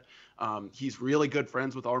offers yet. He's really good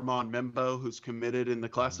friends with Armand Membo, who's committed in the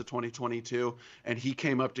class of 2022, and he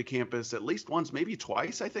came up to campus at least once, maybe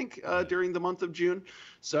twice, I think, during the month of June.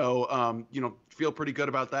 So, feel pretty good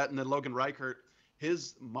about that. And then Logan Reichert,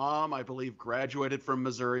 his mom, I believe, graduated from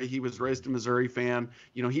Missouri. He was raised a Missouri fan.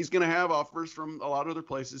 He's going to have offers from a lot of other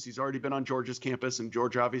places. He's already been on Georgia's campus, and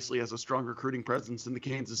Georgia obviously has a strong recruiting presence in the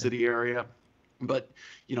Kansas City area. But,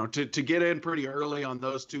 to get in pretty early on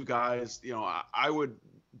those two guys, I would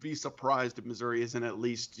be surprised if Missouri isn't at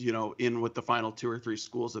least, in with the final 2 or 3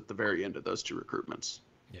 schools at the very end of those 2 recruitments.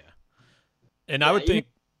 Yeah. And I would think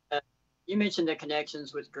you mentioned the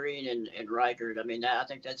connections with Green and Reichert. I mean, I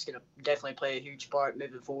think that's going to definitely play a huge part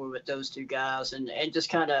moving forward with those 2 guys. And just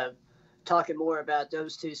kind of talking more about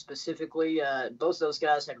those 2 specifically, both those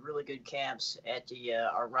guys had really good camps at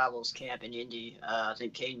our Rivals camp in Indy. I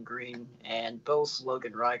think Caden Green and both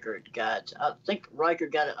Logan Reichert I think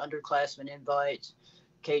Reichert got an underclassman invite.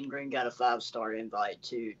 Caden Green got a 5-star invite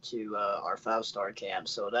to our 5-star camp.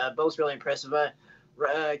 So that both really impressive.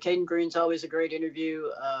 Caden Green's always a great interview.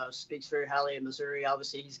 Speaks very highly of Missouri.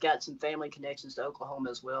 Obviously, he's got some family connections to Oklahoma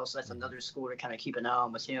as well, so that's another school to kind of keep an eye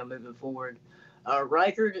on with him moving forward.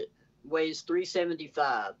 Reichard weighs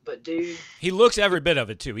 375, but dude, he looks every bit of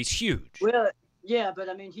it too. He's huge. Well, yeah, but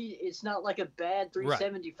I mean, it's not like a bad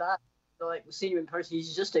 375. Right. Like seeing him in person,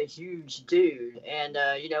 he's just a huge dude, and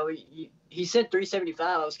he said 375.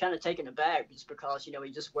 I was kind of taken aback just because he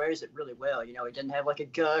just wears it really well. He doesn't have like a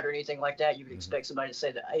gut or anything like that. You would expect somebody to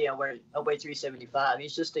say that, hey, I weigh 375.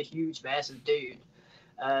 He's just a huge, massive dude.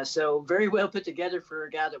 So very well put together for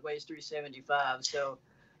a guy that weighs 375. So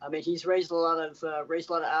I mean, he's raised a lot of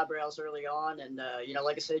eyebrows early on, and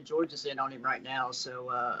like I said, Georgia's in on him right now.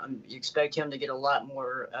 So you expect him to get a lot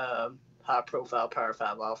more high-profile Power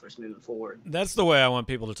 5 offers moving forward. That's the way I want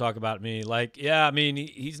people to talk about me. Like, yeah, I mean,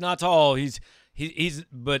 he's not tall. He's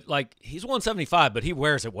 175, but he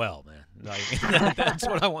wears it well, man. Like, that's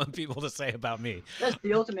what I want people to say about me. That's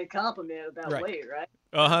the ultimate compliment about weight, right?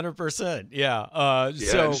 100%. Yeah.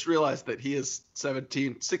 So I just realized that he is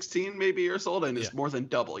 16 maybe years old and is more than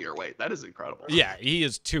double your weight. That is incredible. Yeah, he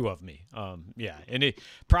is 2 of me. Yeah, and he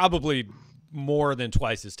probably more than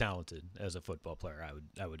twice as talented as a football player,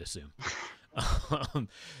 I would assume.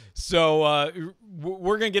 So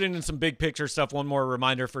we're going to get into some big picture stuff. One more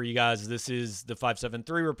reminder for you guys. This is the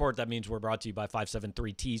 573 report. That means we're brought to you by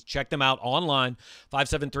 573Tees. Check them out online,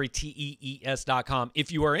 573tees.com.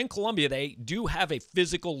 If you are in Columbia, they do have a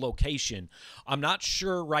physical location. I'm not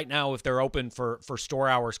sure right now if they're open for store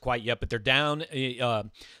hours quite yet, but they're down.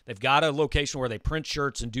 They've got a location where they print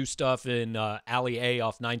shirts and do stuff in Alley A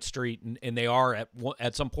off 9th Street, and they are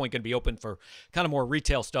at some point going to be open for kind of more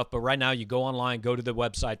retail stuff. But right now, you go online, go to the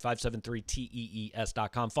website,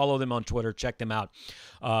 573tees.com. Follow them on Twitter, check them out,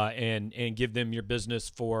 and give them your business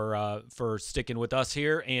for sticking with us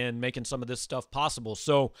here and making some of this stuff possible.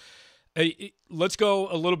 So let's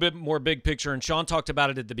go a little bit more big picture, and Sean talked about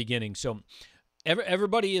it at the beginning. So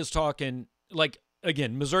everybody is talking, like,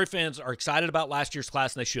 again, Missouri fans are excited about last year's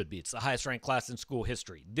class, and they should be. It's the highest-ranked class in school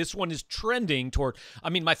history. This one is trending toward –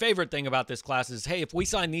 I mean, my favorite thing about this class is, hey, if we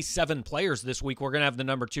sign these 7 players this week, we're going to have the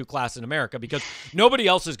number 2 class in America because nobody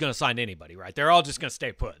else is going to sign anybody, right? They're all just going to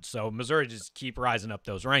stay put. So Missouri just keep rising up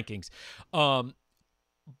those rankings.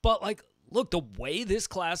 But, like, look, the way this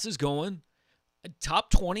class is going,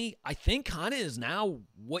 top 20, I think, kind of is now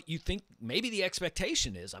what you think maybe the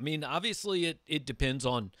expectation is. I mean, obviously it depends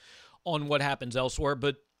on what happens elsewhere.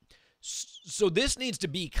 But so this needs to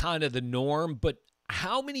be kind of the norm. But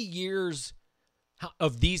how many years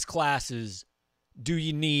of these classes do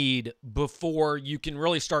you need before you can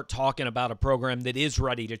really start talking about a program that is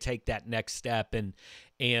ready to take that next step and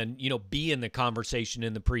be in the conversation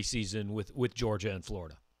in the preseason with Georgia and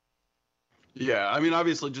Florida? Yeah, I mean,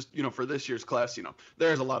 obviously, just, for this year's class,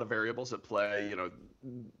 there's a lot of variables at play.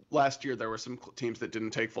 Last year there were some teams that didn't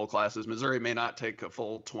take full classes. Missouri may not take a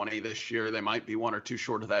full 20 this year. They might be 1 or 2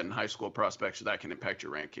 short of that in high school prospects, so that can impact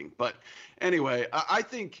your ranking. But anyway, I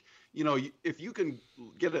think, if you can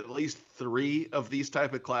get at least 3 of these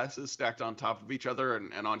type of classes stacked on top of each other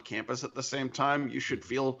and on campus at the same time, you should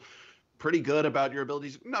feel pretty good about your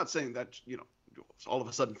abilities. I'm not saying that, all of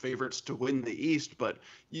a sudden favorites to win the East, but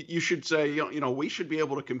you should say, we should be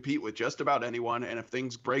able to compete with just about anyone. And if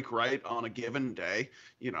things break right on a given day,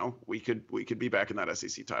 we could be back in that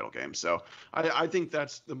SEC title game. So I think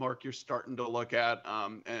that's the mark you're starting to look at.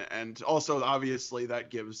 And also, obviously,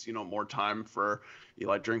 that gives, more time for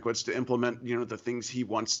Eli Drinkwitz to implement, the things he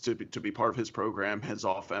wants to be part of his program, his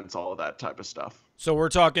offense, all of that type of stuff. So we're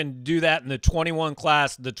talking do that in the 21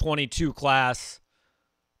 class, the 22 class,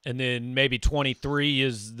 and then maybe 23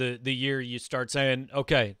 is the year you start saying,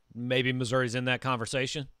 okay, maybe Missouri's in that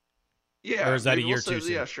conversation? Yeah. Or is that a year too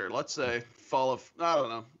soon? Yeah, sure. Let's say fall of, I don't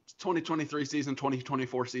know, 2023 season,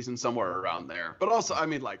 2024 season, somewhere around there. But also, I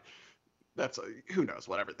mean, like, who knows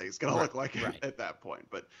what everything's going to look like at that point.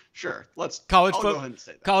 But sure, go ahead and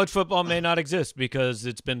say that. College football may not exist because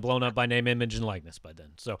it's been blown up by name, image, and likeness by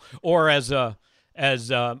then. So, or as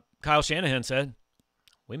Kyle Shanahan said,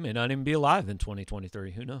 we may not even be alive in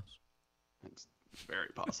 2023. Who knows? It's very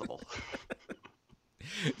possible.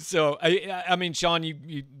 So, I mean, Sean,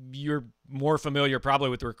 you're more familiar probably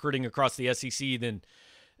with recruiting across the SEC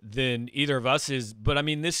than either of us is. But, I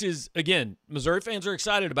mean, this is, again, Missouri fans are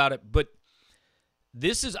excited about it. But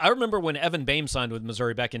I remember when Evan Boehm signed with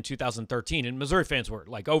Missouri back in 2013, and Missouri fans were,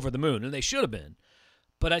 like, over the moon, and they should have been.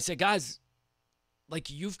 But I said, guys, like,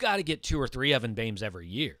 you've got to get 2 or 3 Evan Boehms every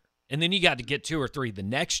year. And then you got to get 2 or 3 the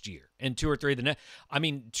next year and 2 or 3 the next. I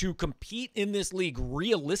mean, to compete in this league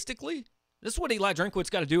realistically, this is what Eli Drinkwitz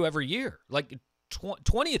got to do every year. Like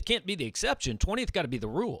 20th can't be the exception. 20th got to be the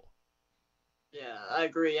rule. Yeah, I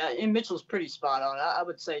agree. And Mitchell's pretty spot on. I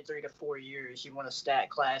would say 3 to 4 years. You want to stack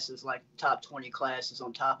classes like top 20 classes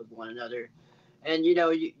on top of one another. And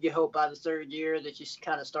you hope by the third year that you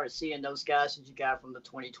kind of start seeing those guys that you got from the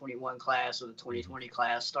 2021 class or the Mhm. 2020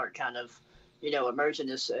 class start kind of, emerging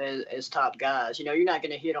as top guys. You're not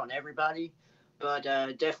going to hit on everybody, but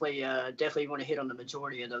definitely you want to hit on the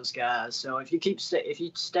majority of those guys. So if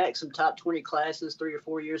you stack some top 20 classes 3 or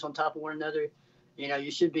 4 years on top of one another,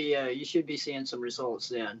 you should be seeing some results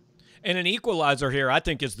then. And an equalizer here, I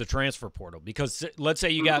think, is the transfer portal because let's say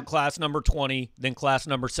you got Mhm. class number 20, then class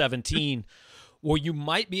number 17. Well, you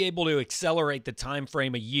might be able to accelerate the time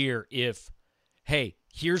frame a year if, hey,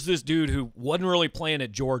 here's this dude who wasn't really playing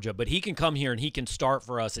at Georgia, but he can come here and he can start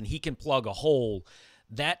for us and he can plug a hole.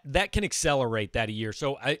 That can accelerate that a year.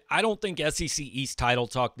 So I don't think SEC East title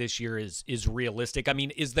talk this year is realistic. I mean,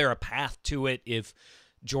 is there a path to it if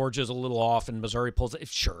Georgia's a little off and Missouri pulls it?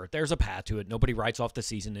 Sure, there's a path to it. Nobody writes off the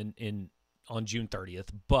season in on June 30th,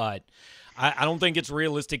 but I don't think it's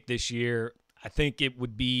realistic this year. I think it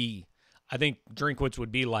would be. I think Drinkwitz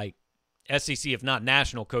would be like SEC, if not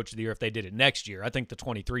national coach of the year, if they did it next year. I think the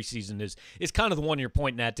 23 season is kind of the one you're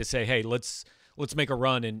pointing at to say, hey, let's make a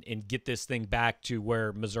run and get this thing back to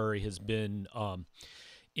where Missouri has been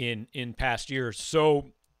in past years.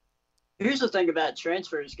 So Here's the thing about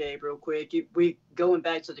transfers, Gabe, real quick. We going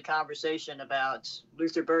back to the conversation about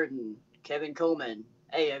Luther Burden, Kevin Coleman.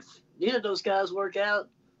 Hey, if neither of those guys work out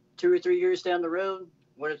 2 or 3 years down the road,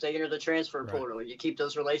 what if they enter the transfer right. portal? You keep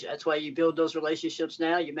those relations. That's why you build those relationships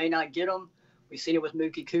now. You may not get them. We've seen it with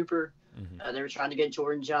Mookie Cooper. Mm-hmm. They were trying to get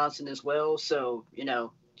Jordan Johnson as well. So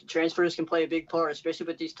transfers can play a big part, especially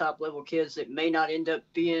with these top level kids that may not end up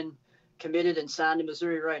being committed and signed to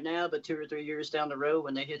Missouri right now, but 2 or 3 years down the road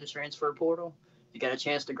when they hit the transfer portal, you got a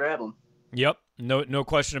chance to grab them. Yep, no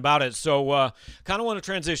question about it. So kind of want to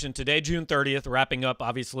transition today, June 30th, wrapping up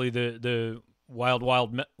obviously the wild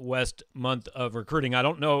west month of recruiting. I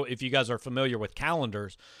don't know if you guys are familiar with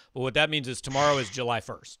calendars, but what that means is tomorrow is July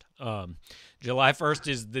 1st. July 1st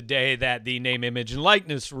is the day that the name, image, and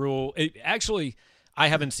likeness rule. Actually, I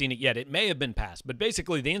haven't seen it yet. It may have been passed, but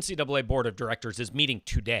basically the NCAA Board of Directors is meeting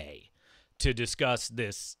today to discuss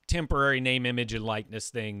this temporary name, image, and likeness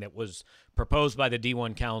thing that was proposed by the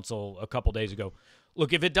D1 Council a couple days ago.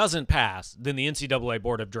 Look, if it doesn't pass, then the NCAA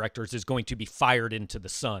Board of Directors is going to be fired into the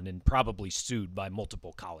sun and probably sued by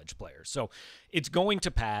multiple college players. So it's going to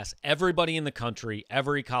pass. Everybody in the country,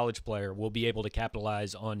 every college player will be able to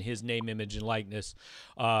capitalize on his name, image, and likeness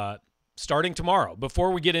starting tomorrow.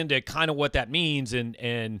 Before we get into kind of what that means,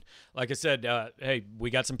 and like I said, hey,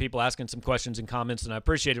 we got some people asking some questions and comments, and I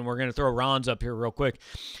appreciate it. And we're going to throw Ron's up here real quick.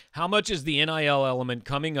 How much is the NIL element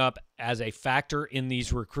coming up as a factor in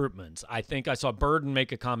these recruitments? I think I saw Burden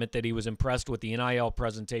make a comment that he was impressed with the NIL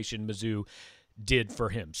presentation Mizzou did for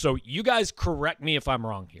him. So you guys correct me if I'm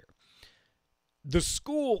wrong here. The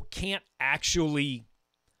school can't actually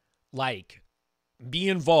be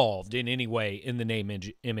involved in any way in the name,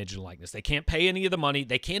 image, and likeness. They can't pay any of the money.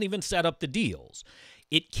 They can't even set up the deals.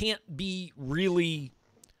 It can't be really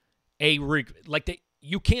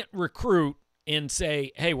you can't recruit and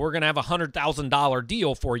say, hey, we're going to have a $100,000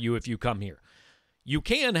 deal for you if you come here. You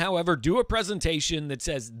can, however, do a presentation that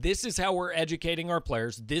says this is how we're educating our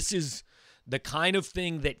players. This is the kind of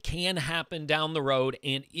thing that can happen down the road.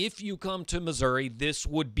 And if you come to Missouri, this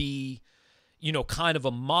would be, kind of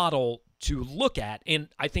a model to look at. And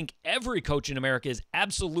I think every coach in America is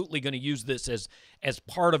absolutely going to use this as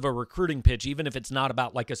part of a recruiting pitch, even if it's not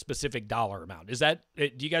about like a specific dollar amount.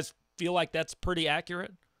 Do you guys feel like that's pretty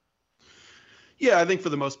accurate? Yeah, I think for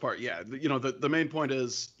the most part, yeah. The main point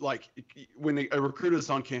is like when a recruit is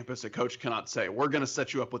on campus, a coach cannot say, "We're going to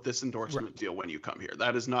set you up with this endorsement deal when you come here."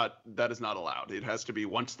 That is not allowed. It has to be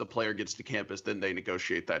once the player gets to campus, then they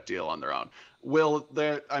negotiate that deal on their own.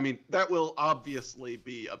 That will obviously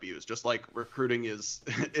be abused, just like recruiting is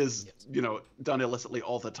done illicitly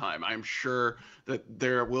all the time. I'm sure that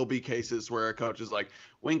there will be cases where a coach is like,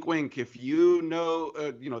 wink, wink, if you know,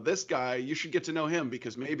 this guy, you should get to know him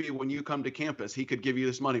because maybe when you come to campus, he could give you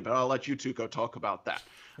this money, but I'll let you two go talk about that.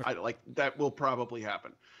 That will probably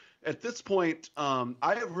happen. At this point,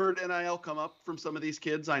 I have heard NIL come up from some of these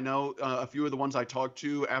kids. I know a few of the ones I talked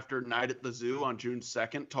to after Night at the Zoo on June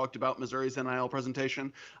 2nd talked about Missouri's NIL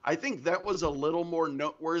presentation. I think that was a little more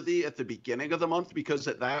noteworthy at the beginning of the month because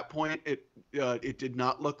at that point it did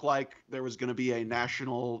not look like there was going to be a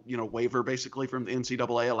national waiver basically from the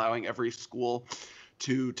NCAA allowing every school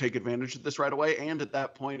to take advantage of this right away. And at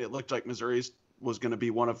that point, it looked like Missouri's was going to be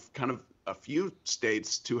one of kind of a few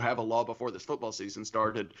states to have a law before this football season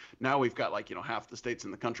started. Now we've got half the states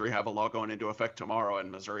in the country have a law going into effect tomorrow,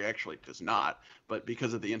 and Missouri actually does not. But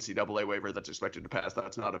because of the NCAA waiver that's expected to pass,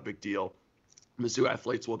 that's not a big deal. Mizzou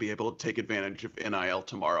athletes will be able to take advantage of NIL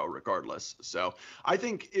tomorrow regardless. So I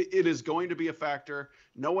think it is going to be a factor.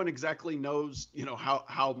 No one exactly knows,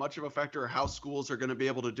 how much of a factor or how schools are going to be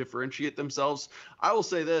able to differentiate themselves. I will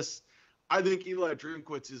say this. I think Eli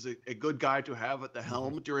Drinkwitz is a good guy to have at the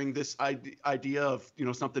helm during this idea of,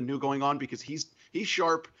 something new going on, because he's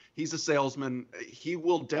sharp. He's a salesman. He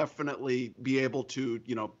will definitely be able to,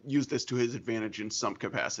 use this to his advantage in some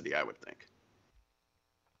capacity, I would think.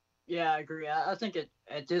 Yeah, I agree. I think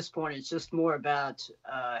at this point, it's just more about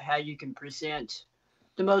how you can present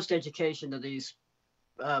the most education to these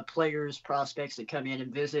players, prospects that come in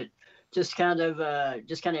and visit. Just kind of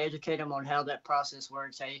educate them on how that process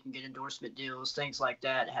works, how you can get endorsement deals, things like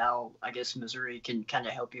that. How I guess Missouri can kind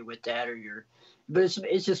of help you with that, but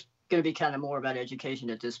it's just going to be kind of more about education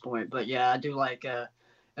at this point. But yeah, I do like.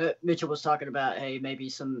 Mitchell was talking about, hey, maybe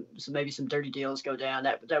some dirty deals go down.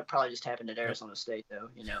 That probably just happened at Arizona State, though.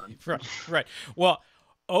 Right. Well,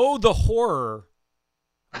 the horror.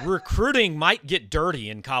 Recruiting might get dirty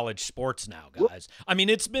in college sports now, guys. I mean,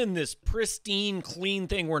 it's been this pristine, clean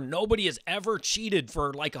thing where nobody has ever cheated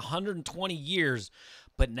for like 120 years.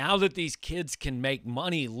 But now that these kids can make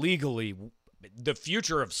money legally, the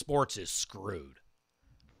future of sports is screwed.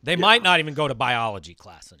 They might not even go to biology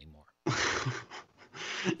class anymore.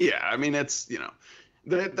 Yeah, I mean, it's,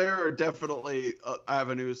 there are definitely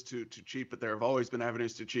avenues to cheat, but there have always been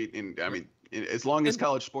avenues to cheat. And I mean, as long as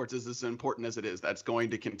college sports is as important as it is, that's going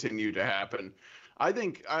to continue to happen. I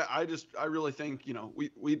think I really think,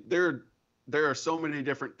 there are so many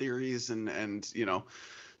different theories and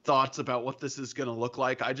thoughts about what this is going to look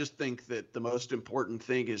like. I just think that the most important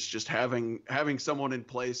thing is just having someone in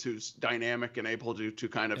place who's dynamic and able to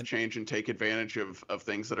kind of change and take advantage of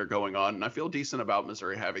things that are going on. And I feel decent about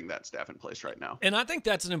Missouri having that staff in place right now. And I think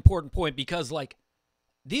that's an important point because,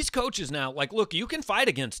 these coaches now, look, you can fight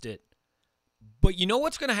against it, but you know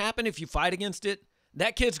what's going to happen if you fight against it?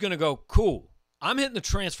 That kid's going to go, cool, I'm hitting the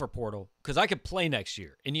transfer portal because I could play next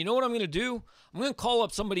year. And you know what I'm going to do? I'm going to call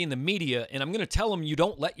up somebody in the media, and I'm going to tell them you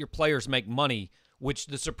don't let your players make money, which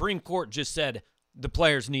the Supreme Court just said the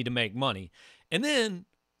players need to make money. And then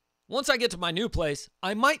once I get to my new place,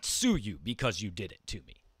 I might sue you because you did it to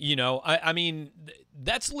me. I mean,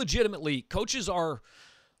 that's legitimately – coaches are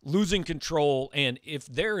losing control, and if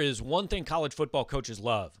there is one thing college football coaches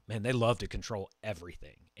love, man, they love to control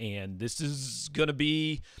everything. And this is going to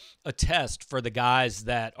be a test for the guys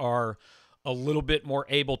that are a little bit more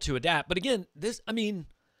able to adapt. But again,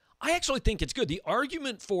 I actually think it's good. The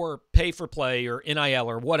argument for pay for play or NIL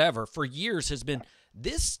or whatever for years has been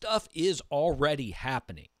this stuff is already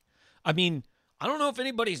happening. I mean, I don't know if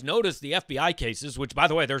anybody's noticed the FBI cases, which, by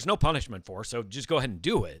the way, there's no punishment for, so just go ahead and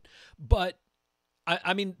do it. But,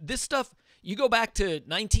 I mean, this stuff, you go back to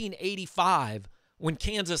 1985 when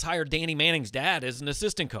Kansas hired Danny Manning's dad as an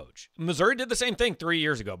assistant coach. Missouri did the same thing 3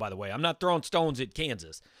 years ago, by the way. I'm not throwing stones at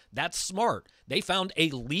Kansas. That's smart. They found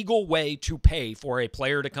a legal way to pay for a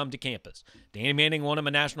player to come to campus. Danny Manning won him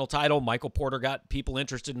a national title. Michael Porter got people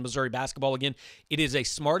interested in Missouri basketball again. It is a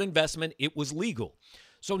smart investment. It was legal.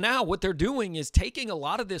 So now what they're doing is taking a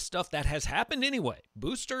lot of this stuff that has happened anyway.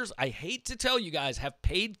 Boosters, I hate to tell you guys, have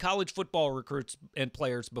paid college football recruits and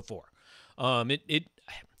players before. I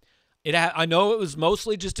know it was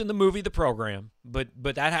mostly just in the movie, The Program, but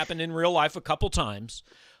that happened in real life a couple times.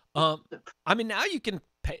 I mean, now you can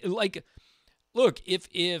pay, look,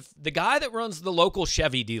 if the guy that runs the local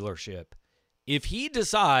Chevy dealership, if he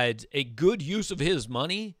decides a good use of his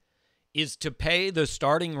money is to pay the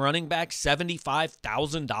starting running back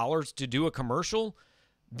 $75,000 to do a commercial,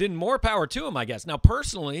 then more power to him, I guess. Now,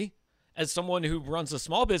 personally, as someone who runs a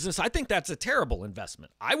small business, I think that's a terrible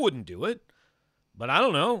investment. I wouldn't do it. But I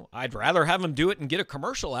don't know. I'd rather have him do it and get a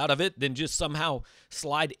commercial out of it than just somehow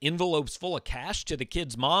slide envelopes full of cash to the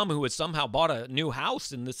kid's mom who has somehow bought a new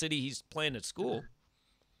house in the city he's playing at school.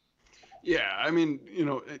 Yeah, I mean,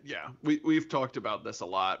 we've talked about this a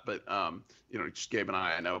lot, but just Gabe and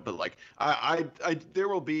I know, but I there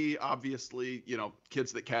will be obviously,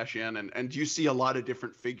 kids that cash in and you see a lot of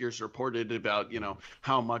different figures reported about,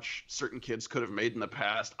 how much certain kids could have made in the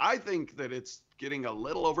past. I think that it's getting a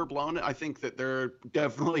little overblown. I think that there are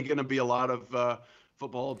definitely going to be a lot of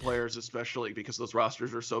football players, especially because those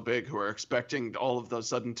rosters are so big, who are expecting all of a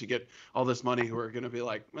sudden to get all this money, who are going to be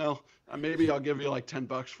like, well, maybe I'll give you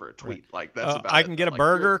 $10 for a tweet. That's about I can get a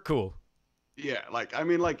burger. Cool. Yeah, like I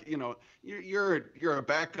mean, like you're a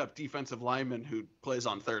backup defensive lineman who plays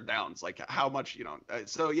on third downs. Like how much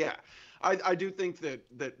So yeah, I do think that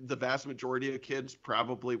the vast majority of kids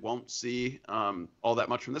probably won't see all that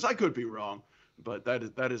much from this. I could be wrong, but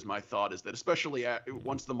that is my thought. Is that especially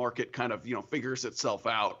once the market kind of figures itself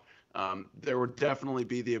out. There would definitely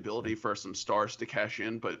be the ability for some stars to cash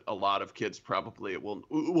in, but a lot of kids probably it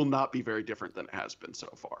will not be very different than it has been so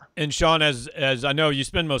far. And Sean, as I know, you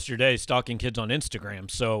spend most of your day stalking kids on Instagram,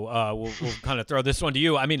 so we'll kind of throw this one to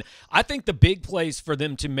you. I mean, I think the big place for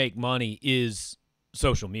them to make money is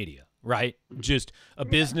social media, right? Just a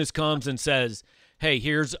business comes and says, "Hey,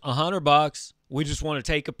 here's $100. We just want to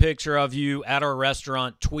take a picture of you at our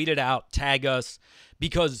restaurant, tweet it out, tag us,"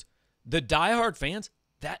 because the diehard fans,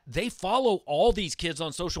 that they follow all these kids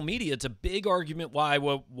on social media. It's a big argument why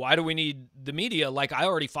do we need the media? Like, I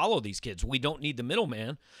already follow these kids. We don't need the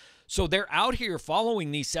middleman. So they're out here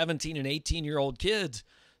following these 17 and 18-year-old kids.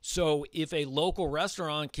 So if a local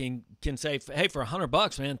restaurant can say, hey, for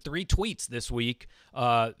 $100, man, 3 tweets this week,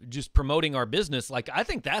 just promoting our business, like I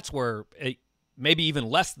think that's where maybe even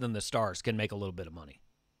less than the stars can make a little bit of money.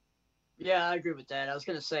 Yeah, I agree with that. I was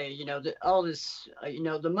going to say, all this,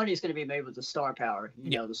 the money is going to be made with the star power,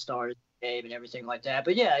 the stars game and everything like that.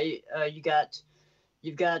 But yeah, you've got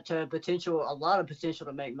potential, a lot of potential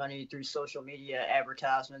to make money through social media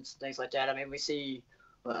advertisements, things like that. I mean, we see,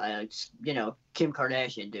 Kim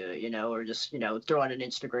Kardashian do it, or just, throw in an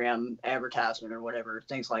Instagram advertisement or whatever,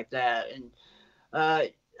 things like that. And,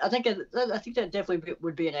 I think that definitely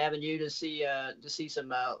would be an avenue to see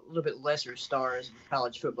some a little bit lesser stars in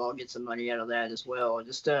college football get some money out of that as well. It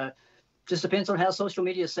just depends on how social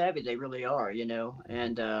media savvy they really are,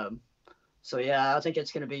 And so yeah, I think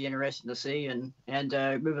it's going to be interesting to see and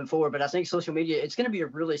moving forward. But I think social media, it's going to be a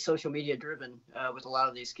really social media driven with a lot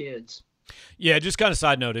of these kids. Yeah, just kind of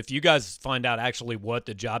side note, if you guys find out actually what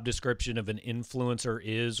the job description of an influencer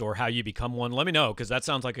is or how you become one, let me know, because that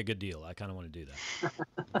sounds like a good deal. I kind of want to do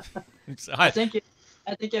that. So I think you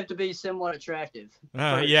have to be somewhat attractive.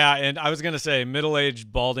 Yeah, and I was going to say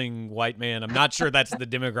middle-aged, balding white man. I'm not sure that's the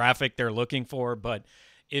demographic they're looking for, but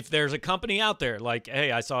if there's a company out there, like,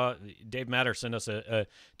 hey, I saw Dave Matter send us a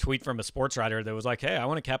tweet from a sports writer that was like, hey, I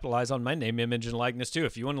want to capitalize on my name, image, and likeness too.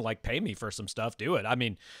 If you want to pay me for some stuff, do it. I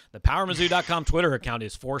mean, the PowerMizzou.com Twitter account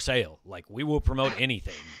is for sale. Like, we will promote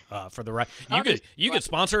anything for the right. You could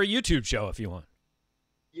sponsor a YouTube show if you want.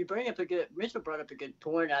 You bring up Mitchell brought up a good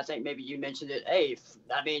point. I think maybe you mentioned it. Hey,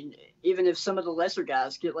 even if some of the lesser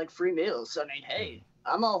guys get free meals, hey,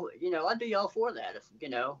 I'm all, I'd be all for that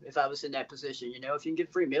if I was in that position, if you can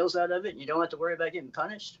get free meals out of it and you don't have to worry about getting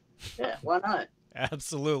punished. Yeah, why not?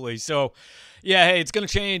 Absolutely. So, yeah, hey, it's going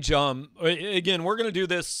to change. Again, we're going to do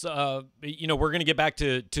this, we're going to get back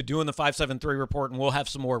to doing the 573 report, and we'll have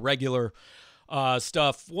some more regular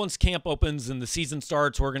stuff. Once camp opens and the season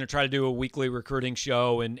starts, we're going to try to do a weekly recruiting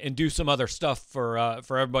show and do some other stuff for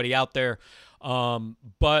everybody out there.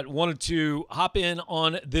 But wanted to hop in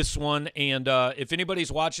on this one. And if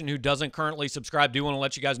anybody's watching who doesn't currently subscribe, do want to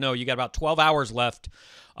let you guys know you got about 12 hours left.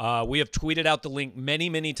 We have tweeted out the link many,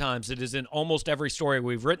 many times. It is in almost every story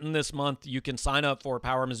we've written this month. You can sign up for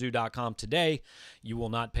PowerMizzou.com today. You will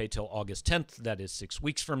not pay till August 10th. That is 6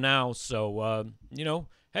 weeks from now. So,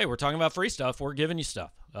 hey, we're talking about free stuff. We're giving you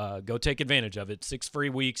stuff. Go take advantage of it. 6 free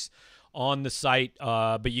weeks on the site.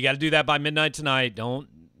 But you got to do that by midnight tonight. Don't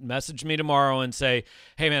message me tomorrow and say,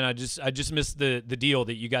 hey, man, I just missed the deal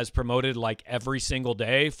that you guys promoted every single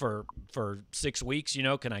day for 6 weeks.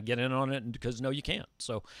 Can I get in on it? Because no, you can't.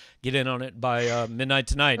 So get in on it by midnight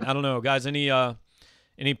tonight. I don't know, guys, any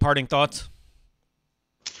parting thoughts?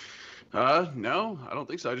 No, I don't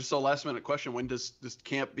think so. I just saw a last minute question. When does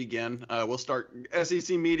camp begin? We'll start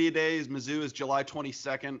SEC Media Days. Mizzou is July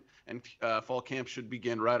 22nd, and fall camp should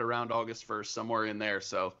begin right around August 1st, somewhere in there.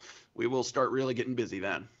 So we will start really getting busy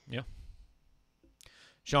then. Yeah.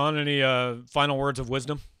 Sean, any final words of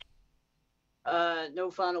wisdom? No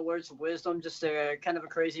final words of wisdom. Just kind of a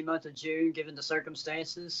crazy month of June, given the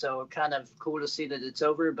circumstances. So kind of cool to see that it's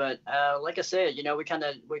over. But like I said, we kind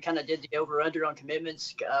of did the over/under on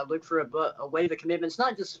commitments. Look for a wave of commitments,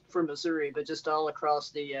 not just for Missouri, but just all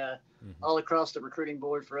across the recruiting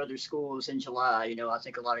board for other schools in July. I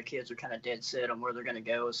think a lot of kids are kind of dead set on where they're going to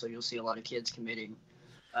go. So you'll see a lot of kids committing.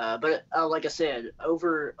 But like I said,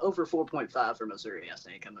 over 4.5 for Missouri, I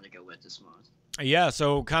think I'm going to go with this month. Yeah,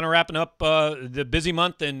 so kind of wrapping up the busy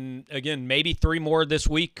month, and again, maybe 3 more this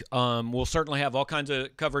week. We'll certainly have all kinds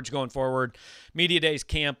of coverage going forward. Media Days,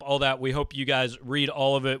 camp, all that. We hope you guys read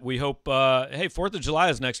all of it. We hope, hey, 4th of July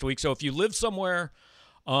is next week, so if you live somewhere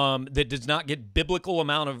that does not get biblical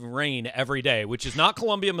amount of rain every day, which is not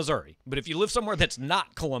Columbia, Missouri. But if you live somewhere that's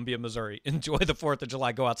not Columbia, Missouri, enjoy the 4th of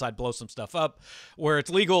July. Go outside, blow some stuff up where it's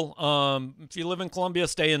legal. If you live in Columbia,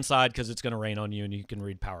 stay inside because it's going to rain on you and you can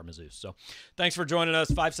read Power Mizzou. So thanks for joining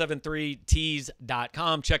us,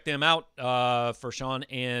 573tees.com. Check them out for Sean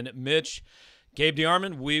and Mitch. Gabe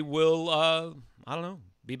DeArmond, we will,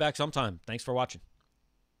 be back sometime. Thanks for watching.